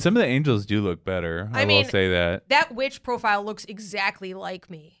 Yeah. I mean, some of the angels do look better. I mean, will say that. That witch profile looks exactly like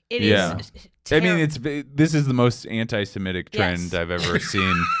me. It Yeah. is. I mean, this is the most anti-Semitic trend Yes. I've ever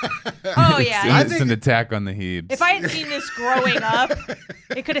seen. Oh yeah. It's an attack on the Hebes. If I had seen this growing up,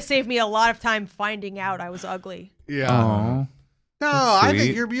 it could have saved me a lot of time finding out I was ugly. yeah. Aw. No, That's I think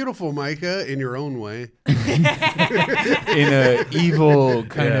sweet. you're beautiful, Myka, in your own way. In a evil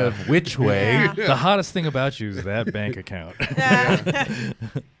kind of witch way. Yeah. The hottest thing about you is that bank account.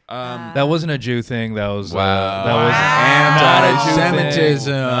 Um, That wasn't a Jew thing. That was Wow. that was Wow. not a Jew thing.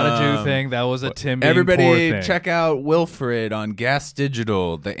 Anti-Semitism. Not a Jew thing. That was a Tim being poor Everybody thing. check out Wilfred on Gas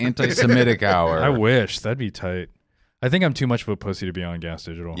Digital, the anti-Semitic hour. I wish that'd be tight. I think I'm too much of a pussy to be on Gas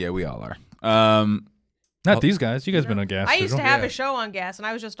Digital. Yeah, we all are. Not these guys. You guys been on Gas I Digital. used to have Yeah. a show on Gas, and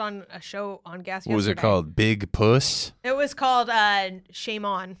I was just on a show on Gas. What was it yesterday. called? Big Puss? It was called Shame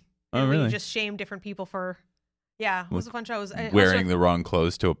On. Oh, And really? We just shamed different people for. Yeah, it was a fun show. It was, Wearing the wrong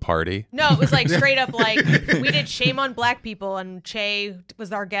clothes to a party? No, it was like straight up like we did shame on black people, and Che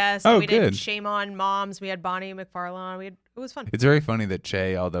was our guest. Oh, we good. did shame on moms. We had Bonnie McFarlane. It was fun. It's very funny that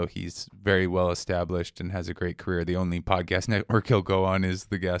Che, although he's very well established and has a great career, the only podcast network he'll go on is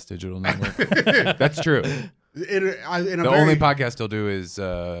the Gas Digital Network. That's true. The The only podcast he'll do is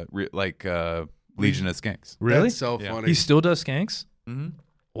Legion of Skanks. Really? That's so Yeah. funny. He still does skanks? Mm-hmm.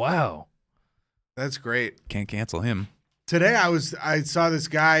 Wow. That's great. Can't cancel him. Today I saw this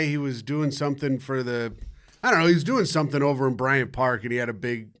guy. He was doing something for I don't know. He was doing something over in Bryant Park, and he had a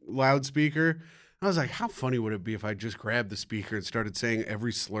big loudspeaker. I was like, how funny would it be if I just grabbed the speaker and started saying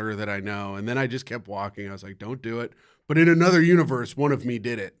every slur that I know? And then I just kept walking. I was like, don't do it. But in another universe, one of me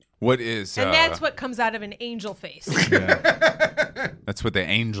did it. What is... And that's what comes out of an angel face. That's what the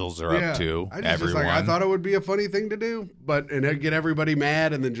angels are Yeah. up to, I just was everyone. like, I thought it would be a funny thing to do, and I'd get everybody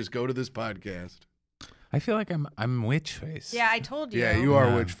mad and then just go to this podcast. I feel like I'm witch face. Yeah, I told you. Yeah, you are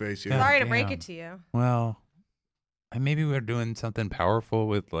Yeah. witch face. Yeah. Yeah. Sorry to break Damn. it to you. Well, maybe we're doing something powerful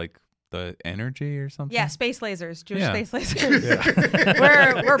with like the energy or something. Yeah, space lasers, Jewish Yeah. space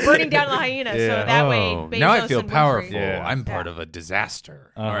lasers. we're burning down the hyena, so Yeah. that way. Oh, now I Bezos feel and Winfrey- powerful. Yeah. I'm part Yeah. of a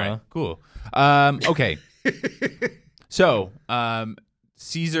disaster. Uh-huh. All right, cool. Okay. So,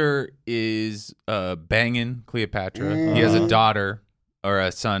 Caesar is banging Cleopatra. He has a daughter or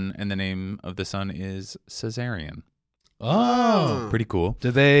a son, and the name of the son is Caesarion. Oh. Pretty cool.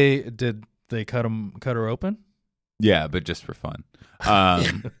 Did they cut her open? Yeah, but just for fun.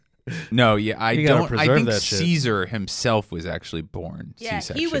 No, yeah, I You gotta don't. I preserve think that shit. Caesar himself was actually born Yeah,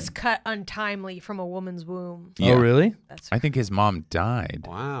 C-section. he was cut untimely from a woman's womb. Yeah. Oh, really? That's I think his mom died.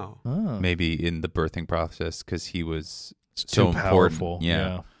 Wow. Oh. Maybe in the birthing process because he was Too so important. powerful.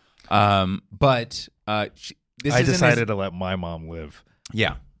 Yeah. Yeah. But this I isn't decided to let my mom live.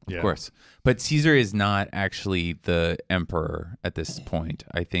 yeah, of Yeah. course. But Caesar is not actually the emperor at this point.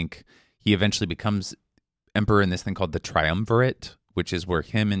 I think he eventually becomes emperor in this thing called the Triumvirate, which is where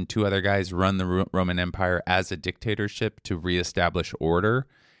him and two other guys run the Roman Empire as a dictatorship to reestablish order.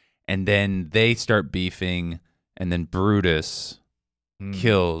 And then they start beefing, and then Brutus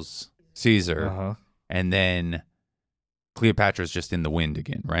kills Caesar. Uh-huh. And then Cleopatra's just in the wind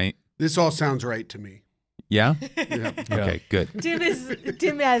again, right? This all sounds right to me. Yeah? Yeah. Okay, good.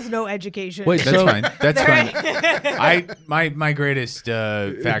 Tim has no education. Wait, That's So- fine. That's fine. Right. My greatest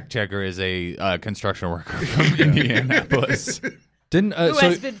fact checker is a construction worker from Indianapolis. Didn't Who so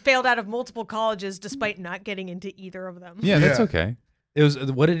has been failed out of multiple colleges despite not getting into either of them. Yeah, that's Yeah. okay. it was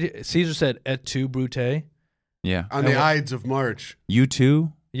what did Caesar said et tu Brute? Yeah. On the Ides of March. You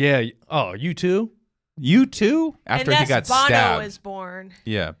too? Yeah. Oh, you too? You too? And After he got thus Bono stabbed. was born.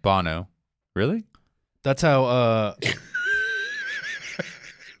 Yeah, Bono. Really? That's how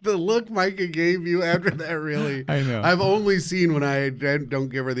The look Micah gave you after that, really. I know. I've only seen when I don't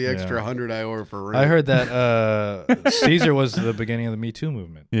give her the extra 100 I owe her for rent. I heard that Caesar was the beginning of the Me Too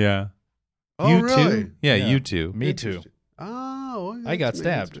movement. Yeah. Oh, you really? too? Yeah, Yeah. you too. Me too. Interesting. Oh, I got that's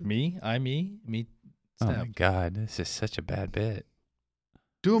stabbed. amazing. Me Oh my stabbed. god, this is such a bad bit.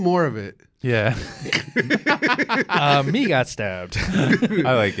 Do more of it. Yeah. Me got stabbed.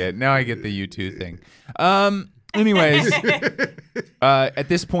 I like it. Now I get the U2 thing. Anyways, at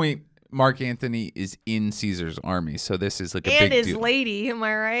this point, Mark Antony is in Caesar's army, so this is like a And big his deal. lady, am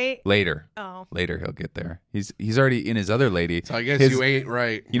I right? Later, Oh. he'll get there. He's already in his other lady. So I guess His- you ain't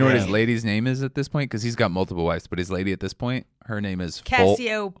right. You know what his Yeah. lady's name is at this point? Because he's got multiple wives, but his lady at this point, her name is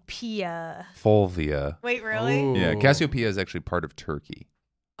Cassiopeia. Fulvia. Wait, really? Ooh. Yeah, Cassiopeia is actually part of Turkey.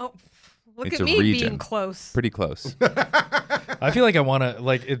 Oh, look It's at a me region. being close. Pretty close. I feel like I want to,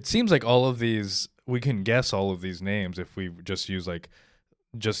 like, it seems like all of these, we can guess all of these names if we just use, like,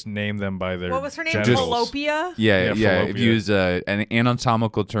 just name them by their What was her name? genitals. Falopia? Yeah. Falopia. If you use an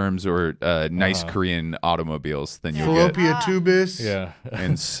anatomical terms or nice Korean automobiles, then you'll get Fallopian tubis. Yeah.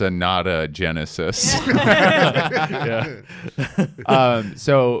 and Sonata Genesis. Yeah.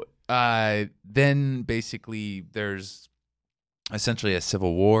 So then basically there's essentially a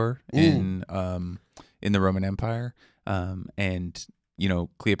civil war in the Roman Empire, and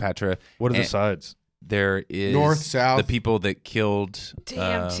Cleopatra. What are the sides? There is North, south. the people that killed.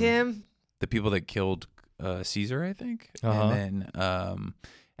 Damn, Tim. The people that killed Caesar, I think, and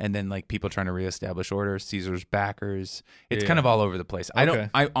then like people trying to reestablish order, Caesar's backers. It's kind of all over the place.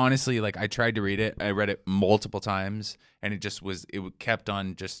 I honestly, like, I tried to read it. I read it multiple times, and it kept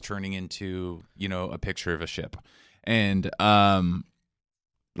on just turning into a picture of a ship, and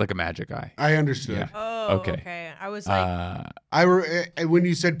like a magic eye. I understood. Yeah. Oh, Okay. okay. I was like, When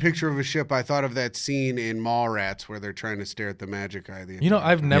you said picture of a ship, I thought of that scene in Mallrats where they're trying to stare at the magic eye.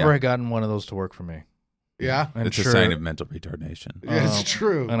 I've never gotten one of those to work for me. Yeah, And It's a sign of mental retardation. yeah, it's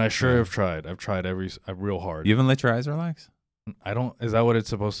true. And I sure have tried. I've tried real hard. You haven't let your eyes relax I don't. Is that what it's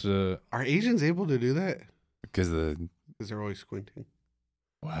supposed to? Are Asians able to do that? because Because they're always squinting.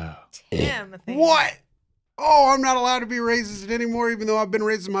 wow. Tim. What? Oh, I'm not allowed to be racist anymore, even though I've been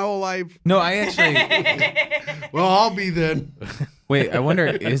racist my whole life. No, I actually. Well, I'll be then. Wait, I wonder,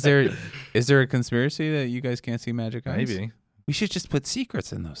 is there a conspiracy that you guys can't see magic eyes? Maybe. We should just put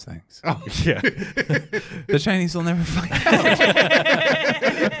secrets in those things. Oh, Yeah. The Chinese will never find out.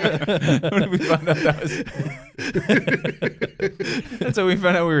 What if we found out that was... That's how we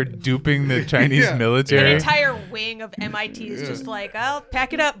found out we were duping the Chinese Yeah. An military. entire wing of MIT is just like, I'll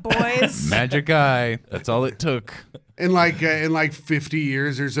pack it up, boys. Magic eye. That's all it took. in like 50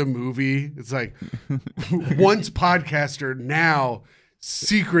 years, there's a movie. It's like once podcaster, now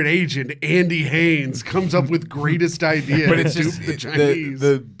secret agent Andy Haynes comes up with greatest idea But to it's dupe just the Chinese.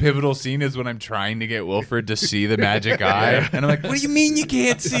 the pivotal scene is when I'm trying to get Wilford to see the magic eye, and I'm like, "What do you mean you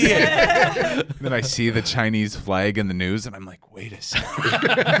can't see it?" Then I see the Chinese flag in the news, and I'm like, "Wait a second,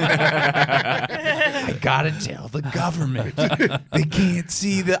 I gotta tell the government they can't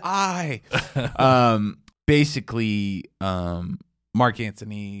see the eye." Basically, Mark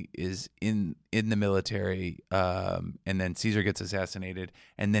Antony is in the military, and then Caesar gets assassinated,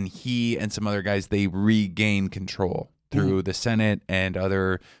 and then he and some other guys, they regain control through the Senate and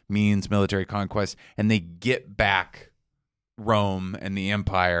other means, military conquest, and they get back Rome and the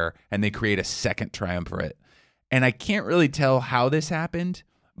empire, and they create a second triumvirate. And I can't really tell how this happened,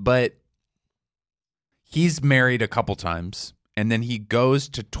 but he's married a couple times. And then he goes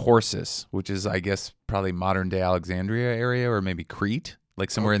to Tarsus, which is, I guess, probably modern day Alexandria area, or maybe Crete,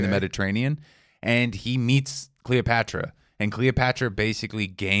 like somewhere in the Mediterranean. And he meets Cleopatra, and Cleopatra basically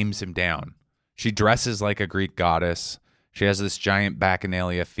games him down. She dresses like a Greek goddess. She has this giant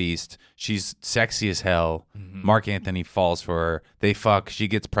bacchanalia feast. She's sexy as hell. Mark Antony falls for her. They fuck. She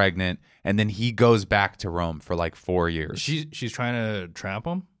gets pregnant, and then he goes back to Rome for like 4 years. She's trying to trap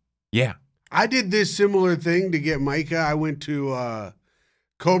him. Yeah. I did this similar thing to get Myka. I went to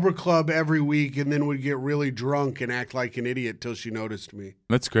Cobra Club every week and then would get really drunk and act like an idiot till she noticed me.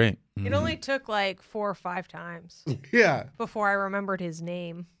 That's great. It only took like 4 or 5 times Yeah. before I remembered his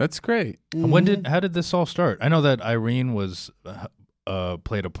name. That's great. How did this all start? I know that Irene was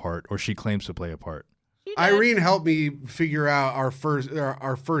played a part, or she claims to play a part. She did. Irene helped me figure out our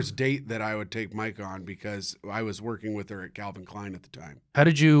first date that I would take Myka on because I was working with her at Calvin Klein at the time. How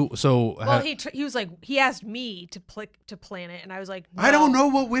did you? So Well, he was like, he asked me to plan it, and I was like, no. I don't know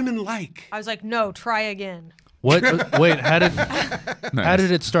what women like. I was like, no, try again. what? Wait, how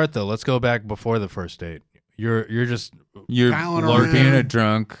did it start though? Let's go back before the first date. You're Palling being around. a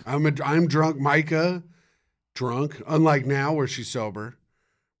drunk. I'm drunk, Myka, drunk. Unlike now where she's sober,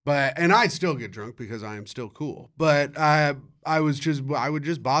 and I still get drunk because I am still cool. But I would just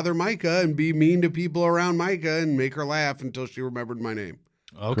bother Myka and be mean to people around Myka and make her laugh until she remembered my name.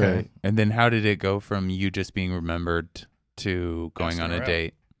 okay. Great. And then how did it go from you just being remembered to going Asking on her a out.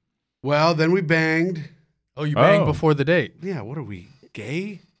 date? Well, then we banged. Oh, you banged Oh. before the date. Yeah, what are we,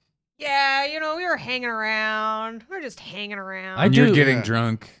 gay? Yeah, we were hanging around. We were just hanging around. I And you're do- getting Yeah.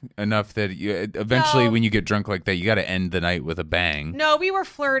 drunk enough that eventually No. when you get drunk like that, you got to end the night with a bang. No, we were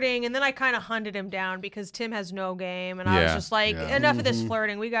flirting, and then I kind of hunted him down because Tim has no game, and I was Yeah. just like, Yeah. enough of this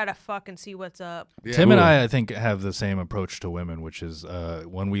flirting. We gotta fucking see what's up. Yeah. Tim and Cool. I think, have the same approach to women, which is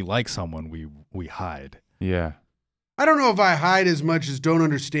when we like someone, we hide. Yeah. I don't know if I hide as much as don't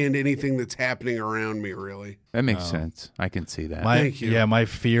understand anything that's happening around me, really. That makes sense. I can see that. Thank you. Yeah, my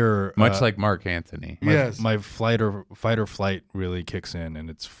fear, Much like Mark Anthony. my fight or flight really kicks in, and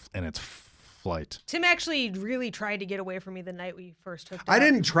it's flight. Tim actually really tried to get away from me the night we first hooked up. I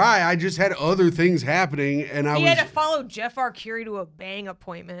didn't try. I just had other things happening, and He had to follow Jeff Arcuri to a bang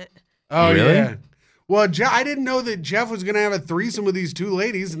appointment. Oh, Really? yeah. Well, I didn't know that Jeff was going to have a threesome with these 2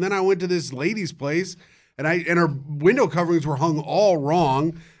 ladies, and then I went to this lady's place, and her window coverings were hung all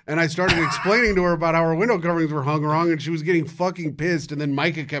wrong, and I started explaining to her about how her window coverings were hung wrong, and she was getting fucking pissed, and then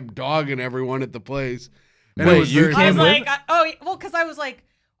Myka kept dogging everyone at the place. And Wait, it was you very- I was came like, because I was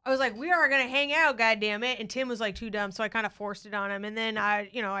like, we are gonna hang out, goddammit. And Tim was like too dumb, so I kind of forced it on him. And then I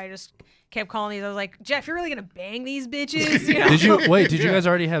just kept calling these. I was like, Jeff, you're really gonna bang these bitches? You know? Did you guys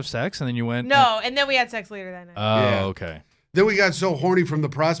already have sex and then you went? No, and then we had sex later that night. Oh, Yeah. okay. Then we got so horny from the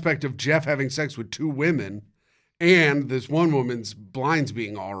prospect of Jeff having sex with 2 women and this one woman's blinds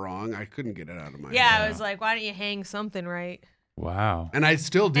being all wrong. I couldn't get it out of my head. I was like, why don't you hang something right? Wow. And I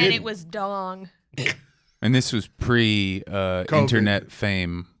still did. And it was dong. And this was pre-internet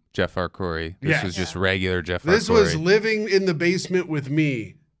fame, Jeff Arcuri. This Yes. was just regular Jeff This Arcuri. was living in the basement with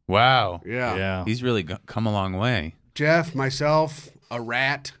me. Wow. Yeah. Yeah. He's really come a long way. Jeff, myself, a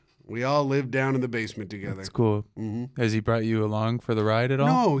rat. We all lived down in the basement together. That's cool. Has he brought you along for the ride at all?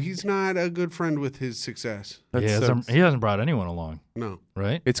 No, he's not a good friend with his success. That's He hasn't brought anyone along, No.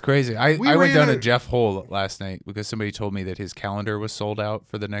 right? It's crazy. I We went ran down a- to Jeff Hole last night because somebody told me that his calendar was sold out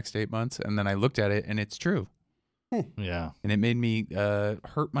for the next 8 months. And then I looked at it and it's true. Yeah. And it made me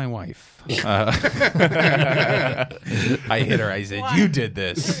hurt my wife. I hit her. I said, Why? you did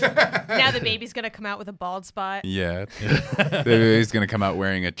this. Now the baby's gonna come out with a bald spot. Yeah. He's going to come out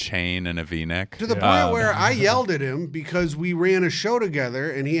wearing a chain and a V-neck. To the point where I yelled at him because we ran a show together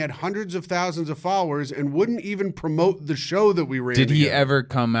and he had hundreds of thousands of followers and wouldn't even promote the show that we ran Did he together. ever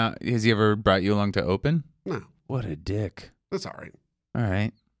come out? Has he ever brought you along to open? No, What a dick. that's all right. All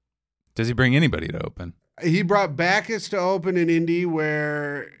right. Does he bring anybody to open? He brought Bacchus to open in Indy,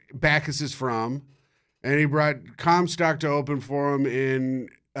 where Bacchus is from, and he brought Comstock to open for him in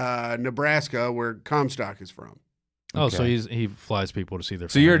Nebraska, where Comstock is from. Oh, so Okay. he flies people to see their.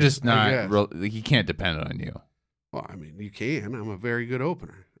 So you're families. just not guess. real, he can't depend on you. Well, I mean, you can. I'm a very good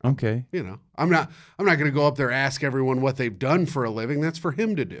opener. Okay. You know, I'm not going to go up there ask everyone what they've done for a living. That's for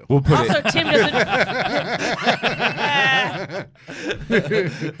him to do. We'll put Also, Tim doesn't.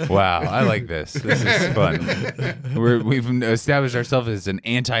 it. Wow, I like this. This is fun. We've established ourselves as an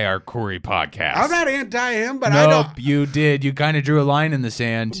anti-Arcuri podcast. I'm not anti him, but Nope, you did. You kind of drew a line in the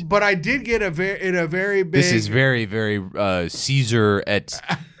sand. But I did get in a very big. This is very, very Caesar at.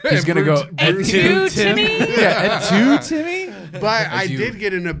 He's gonna go At two, Timmy? Yeah, at 2, Timmy. But I did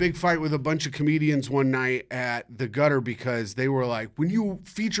get in a big fight with a bunch of comedians one night at the Gutter because they were like, when you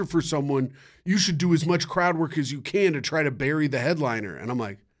feature for someone, you should do as much crowd work as you can to try to bury the headliner. And I'm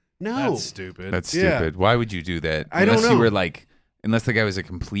like, no. That's stupid. That's Yeah. stupid. Why would you do that? I don't Unless you know. were like, unless the guy was a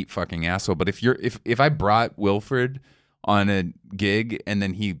complete fucking asshole. But if I brought Wilfred on a gig and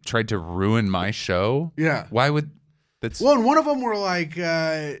then he tried to ruin my show, Yeah. why would that's Well, and one of them were like,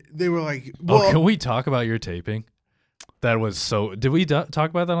 well, Oh, can we talk about your taping? That was so. Did we talk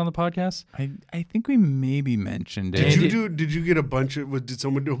about that on the podcast? I think we maybe mentioned it. did you get a bunch of, did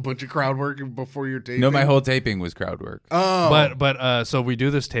someone do a bunch of crowd work before your taping? No, my whole taping was crowd work. Oh. But so we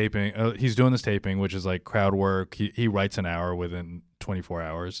do this taping. He's doing this taping, which is like crowd work. He writes an hour within 24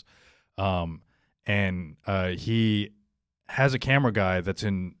 hours, and he has a camera guy that's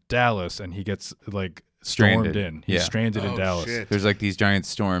in Dallas, and he gets like stormed Stranded. in. He's Yeah. stranded in Oh, Dallas. shit. There's like these giant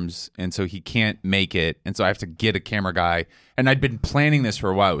storms, and so he can't make it, and so I have to get a camera guy. And I'd been planning this for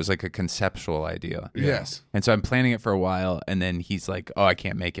a while. It was like a conceptual idea. Yes. And so I'm planning it for a while, and then he's like, "Oh, I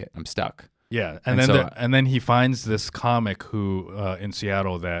can't make it. I'm stuck." Yeah, And and then so- and then he finds this comic who in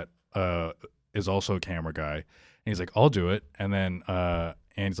Seattle that is also a camera guy, and he's like, "I'll do it." And then and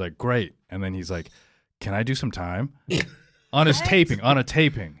he's like, "Great." And then he's like, "Can I do some time?" on his taping. On a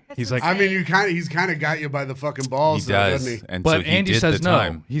taping, he's like, I mean, he's kind of got you by the fucking balls, He though, does, doesn't he? and but so he Andy did says the no.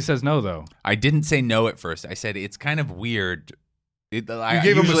 time. He says no though. I didn't say no at first. I said it's kind of weird. You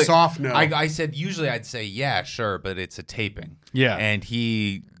gave him a soft no. I said usually I'd say yeah, sure, but it's a taping. Yeah. and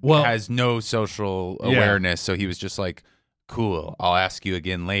he Well- has no social Yeah. awareness, so he was just like, "Cool, I'll ask you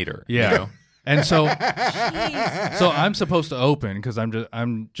again later." you Yeah. know? And so Jeez. so I'm supposed to open because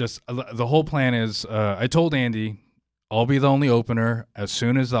I'm just the whole plan is I told Andy I'll be the only opener. As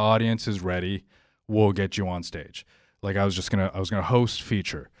soon as the audience is ready, we'll get you on stage. Like I was gonna host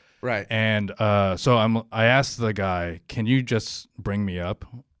feature. Right. And so I asked the guy, can you just bring me up?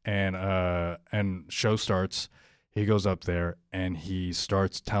 And show starts. He goes up there and he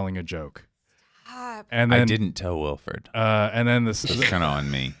starts telling a joke. Ah, And then I didn't tell Wilfred. and then this It's kind of on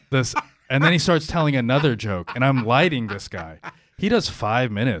me. and then he starts telling another joke, and I'm lighting this guy. He does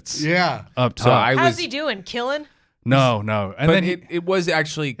 5 minutes. Yeah. Up top. So I how's was. he doing? Killing? No. And But then it was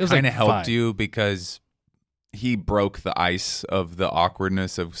actually was kind like of helped fine. you because he broke the ice of the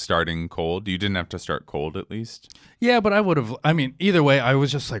awkwardness of starting cold. You didn't have to start cold, at least. yeah, but I would have. I mean, either way, I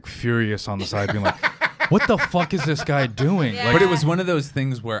was just like furious on the side, being like, "What the fuck is this guy doing?" Yeah. Like, But it was one of those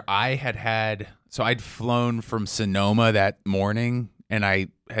things where I had so I'd flown from Sonoma that morning, and I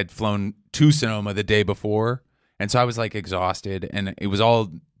had flown to Sonoma the day before, and so I was like exhausted, and it was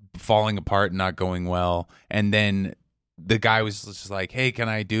all falling apart and not going well. And then the guy was just like, "Hey, can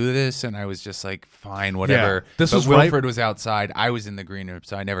I do this?" And I was just like, "Fine, whatever." this but was right- Wilfred was outside. I was in the green room,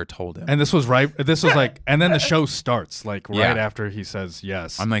 so I never told him. and this was right. This was like, and then the show starts like right Yeah. after he says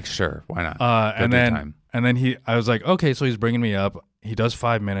yes. I'm like, "Sure, why not?" And Good then time. I was like, okay, so he's bringing me up. He does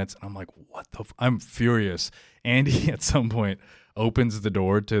 5 minutes, and I'm like, what the? I'm furious. Andy at some point opens the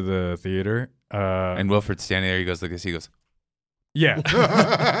door to the theater. And Wilfred's standing there. He goes like this. He goes, Yeah.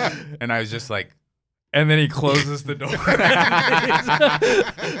 and I was just like, And then he closes the door.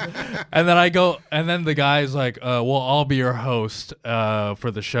 And then I go, and then the guy's like, well, I'll be your host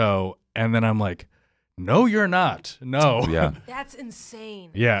for the show. And then I'm like, no, you're not. No. "Yeah." That's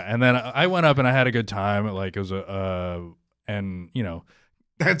insane. Yeah. And then I went up and I had a good time. Like it was and you know,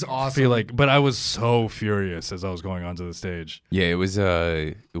 That's I awesome. feel like, but I was so furious as I was going onto the stage. Yeah, it was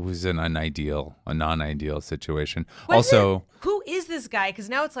a non-ideal situation. What is Also, it? Who is this guy? Because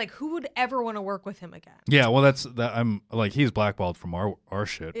now it's like, who would ever want to work with him again? Yeah. Well, that's that. I'm like, he's blackballed from our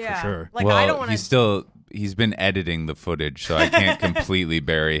shit Yeah. for sure. Like, well, I don't want he's been editing the footage, so I can't completely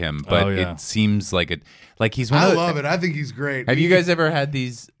bury him. But Oh, yeah. it seems like he's one I of the, love it. I think he's great. Have you guys ever had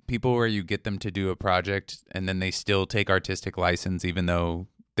these people where you get them to do a project and then they still take artistic license even though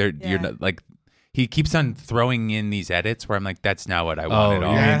you're Yeah. not, like, he keeps on throwing in these edits where I'm like, that's not what I want at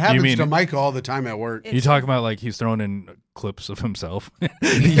all. Yeah, it happens mean- to Myka all the time at work. You talking about like he's throwing in clips of himself?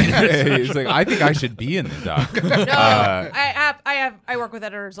 He's like, I think I should be in the doc. No, I work with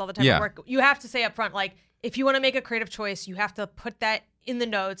editors all the time. Yeah. At work. You have to say up front, like, if you want to make a creative choice, you have to put that in the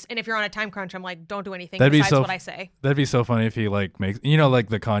notes. And if you're on a time crunch, I'm like, don't do anything That'd be besides so- what I say. That'd be so funny if he like makes, you know, like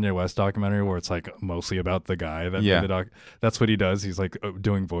the Kanye West documentary where it's like mostly about the guy that Yeah. made the doc. That's what he does. He's like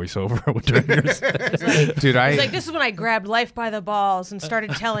doing voiceover during his. Dude, It's like, this is when I grabbed life by the balls and started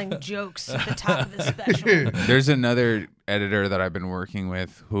telling jokes at the top of the special. There's another editor that I've been working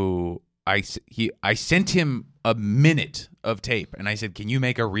with who I sent him a minute of tape and I said, "Can you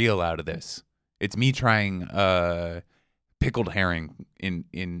make a reel out of this? It's me trying pickled herring in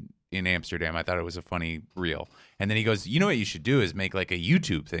Amsterdam. I thought it was a funny reel." And then he goes, "You know what you should do is make like a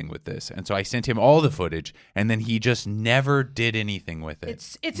YouTube thing with this." And so I sent him all the footage, and then he just never did anything with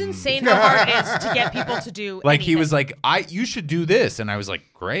it. It's insane how hard it is to get people to do Like he anything. was like, "You should do this," and I was like,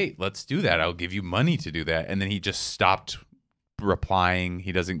 "Great, let's do that. I'll give you money to do that." And then he just stopped replying.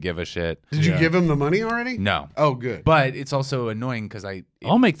 He doesn't give a shit. Did you Yeah. give him the money already? No, Oh, good. but it's also annoying because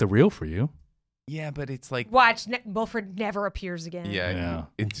I'll make the reel for you. yeah, but it's like Watch, Wilfred never appears again. Yeah.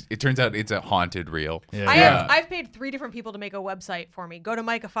 it turns out it's a haunted reel. Yeah. I've paid 3 different people to make a website for me. Go to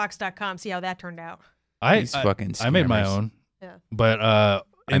MykaFox.com, see how that turned out. These fucking I made my scammers. own. Yeah. But I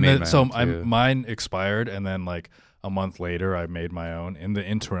made my own, too. mine expired, and then like a month later, I made my own. In the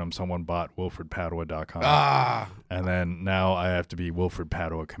interim, someone bought WilfredPadua.com, and then now I have to be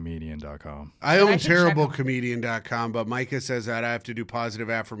WilfredPaduaComedian.com. I own I should check terriblecomedian.com, but Myka says that I have to do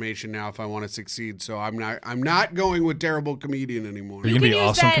positive affirmation now if I want to succeed. So I'm not going with terrible comedian anymore. Are you gonna be can an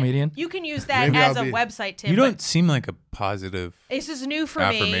use awesome that, comedian? You can use that Maybe as I'll a be. website, Tim. You but don't seem like a positive. This is new for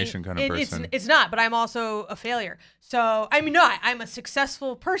affirmation me. kind of person. It's not, but I'm also a failure. So I'm not. I'm a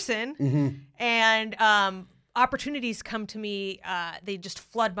successful person, Mm-hmm. and opportunities come to me. They just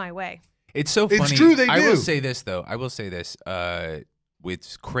flood my way. It's so funny. It's true, they I will do. say this though.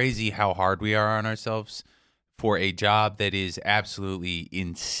 It's crazy how hard we are on ourselves for a job that is absolutely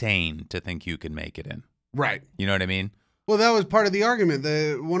insane to think you can make it in. Right. You know what I mean? Well, that was part of the argument.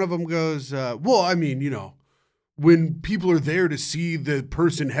 One of them goes, well, I mean, you know, when people are there to see the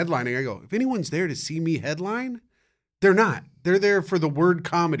person headlining, I go, if anyone's there to see me headline, they're not. They're there for the word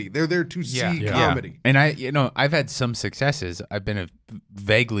comedy. They're there to see comedy. And I've had some successes. I've been a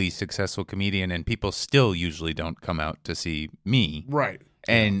vaguely successful comedian, and people still usually don't come out to see me. Right.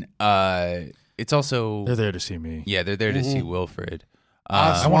 And it's also They're there to see me. yeah, they're there to see Wilfred.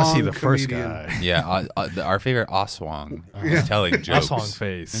 I want to see Aswang the first comedian. guy. Yeah, our favorite Aswang is telling jokes. Aswang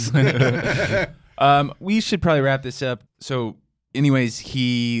face. We should probably wrap this up. So, anyways,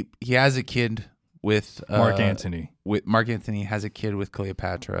 he has a kid with Mark Antony. With Mark Antony has a kid with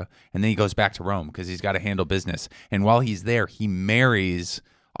Cleopatra, and then he goes back to Rome because he's got to handle business. And while he's there, he marries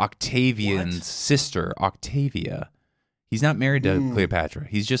Octavian's sister, Octavia. He's not married to Cleopatra.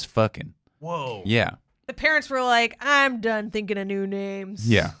 He's just fucking. Whoa. Yeah. The parents were like, I'm done thinking of new names.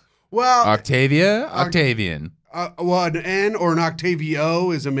 Yeah. Well, Octavia, Octavian. well, an N or an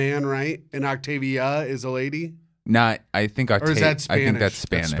Octavio is a man, right? And Octavia is a lady. Not, I think. Or is that I think that's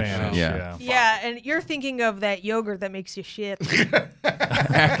Spanish? Spanish. Spanish. Yeah. Yeah, and you're thinking of that yogurt that makes you shit.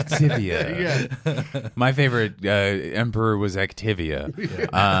 Activia. Yeah. My favorite emperor was Activia.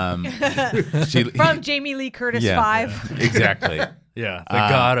 From Jamie Lee Curtis Yeah. 5. Exactly. Yeah, the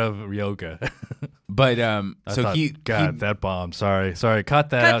god of yoga. But I so thought, he God, that bomb. Sorry, cut that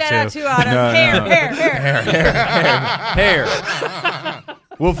Cut out that too. out too, Autumn. No, Hair. hair.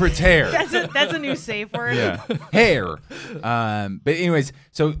 Wilfred's hair. That's a new safe word. Yeah, hair. But anyways,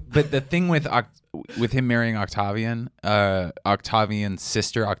 but the thing with him marrying Octavian's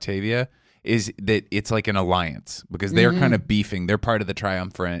sister Octavia is that it's like an alliance because they're kind of beefing. They're part of the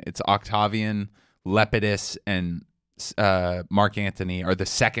triumvirate. It's Octavian, Lepidus, and Mark Antony are the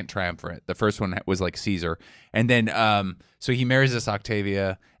second triumvirate. The first one was like Caesar, and then so he marries this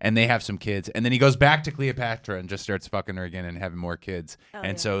Octavia, and they have some kids, and then he goes back to Cleopatra and just starts fucking her again and having more kids,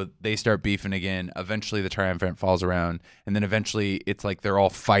 so they start beefing again. Eventually, the triumvirate falls around, and then eventually it's like they're all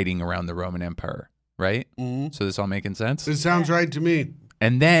fighting around the Roman Empire, right? Mm-hmm. So this all making sense? This sounds right to me.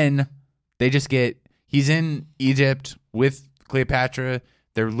 And then they just he's in Egypt with Cleopatra.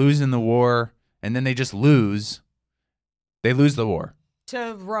 They're losing the war, and then they just lose. They lose the war.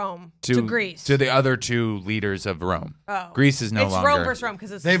 To Rome. To Greece. To the other two leaders of Rome. Oh. Greece is no longer. It's Rome versus Rome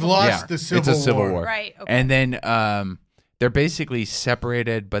because they've lost the Civil War. It's a civil war. Right. Okay. And then they're basically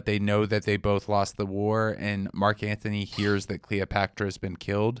separated, but they know that they both lost the war. And Mark Antony hears that Cleopatra has been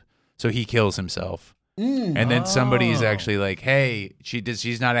killed, so he kills himself. And then somebody's actually like, "Hey,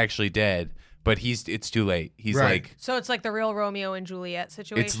 she's not actually dead." But it's too late. He's like, so it's like the real Romeo and Juliet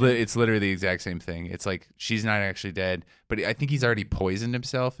situation. It's literally the exact same thing. It's like she's not actually dead, but I think he's already poisoned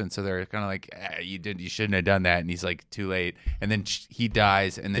himself, and so they're kind of like, you shouldn't have done that, and he's like, too late, and then he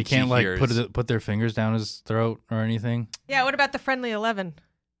dies, and then they can't she hears, put their fingers down his throat or anything. Yeah. What about the Friendly 11?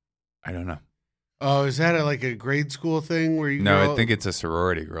 I don't know. Oh, is that like a grade school thing where you? No, I think it's a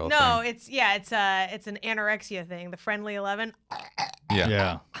sorority girl. No, thing. it's an anorexia thing. The Friendly 11.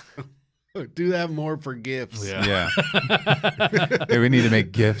 Yeah. Do that more for gifts. Yeah. Hey, we need to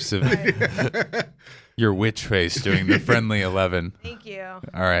make gifs of your witch face doing the Friendly 11. Thank you. All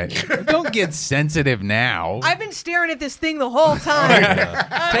right. Don't get sensitive now. I've been staring at this thing the whole time.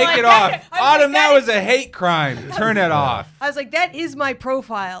 Take it off. Autumn, that was a hate crime. Turn it off. I was like, that is my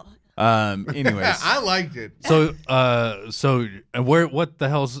profile. Anyways. I liked it. So what the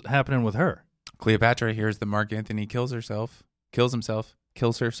hell's happening with her? Cleopatra hears that Mark Antony kills herself.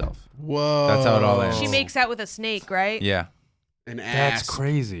 Whoa. That's how it all ends. She makes out with a snake, right? Yeah. An That's asp.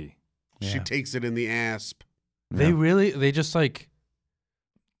 crazy. She Yeah. takes it in the asp. They just like,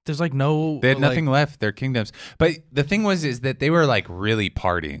 there's like no. They had nothing left, their kingdoms. But the thing is that they were like really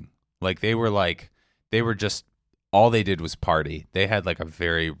partying. Like they were just, all they did was party. They had like a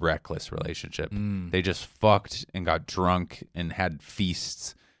very reckless relationship. They just fucked and got drunk and had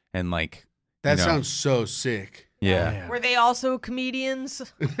feasts and like. That sounds so sick. Yeah. Were they also comedians?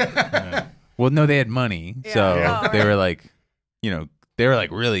 Well, no, they had money. Yeah. So Yeah. they were like, they were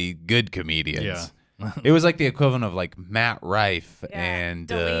like really good comedians. Yeah. It was like the equivalent of like Matt Rife and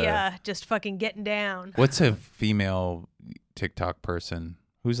Dalia just fucking getting down. what's a female TikTok person?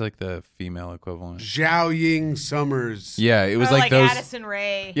 Who's like the female equivalent? Zhao Ying Summers. Yeah, it was Or like those. Addison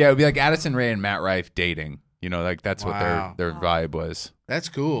Rae. Yeah, it would be like Addison Rae and Matt Rife dating. Like that's what Wow. their vibe was. That's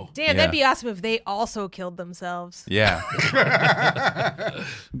cool. Damn, Yeah. that'd be awesome if they also killed themselves. Yeah.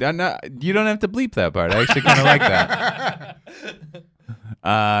 You don't have to bleep that part. I actually kind of like that.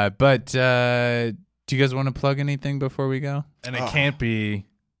 But do you guys want to plug anything before we go? And it can't be.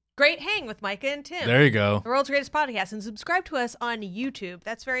 Great hang with Myka and Tim. There you go. The world's greatest podcast. And subscribe to us on YouTube.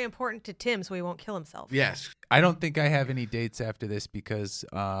 That's very important to Tim so he won't kill himself. Yes. I don't think I have any dates after this because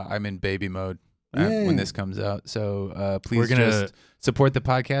I'm in baby mode when this comes out. So please just support the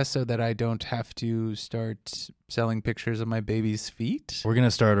podcast so that I don't have to start selling pictures of my baby's feet. We're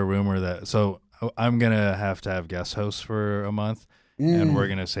gonna start a rumor that I'm gonna have to have guest hosts for a month, and we're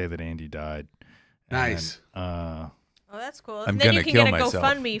gonna say that Andy died. Nice. And, Oh, that's cool. I'm and then gonna you can kill get a myself.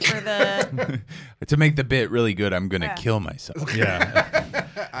 GoFundMe for the. To make the bit really good, I'm gonna kill myself. yeah.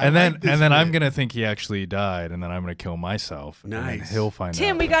 And then I'm gonna think he actually died, and then I'm gonna kill myself. And then Nice. he'll find out.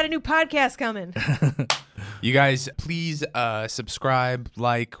 Tim, we got a new podcast coming. You guys, please subscribe,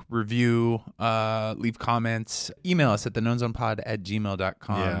 like, review, leave comments. Email us at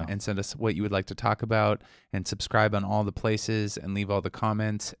theknownzonepod@gmail.com and send us what you would like to talk about. And subscribe on all the places and leave all the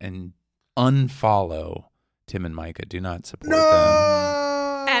comments. And unfollow Tim and Myka. Do not support them.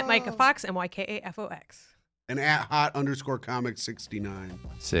 At Myka Fox, MYKAFOX. And at hot_comic69.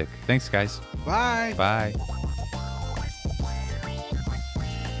 Sick. Thanks, guys. Bye. Bye.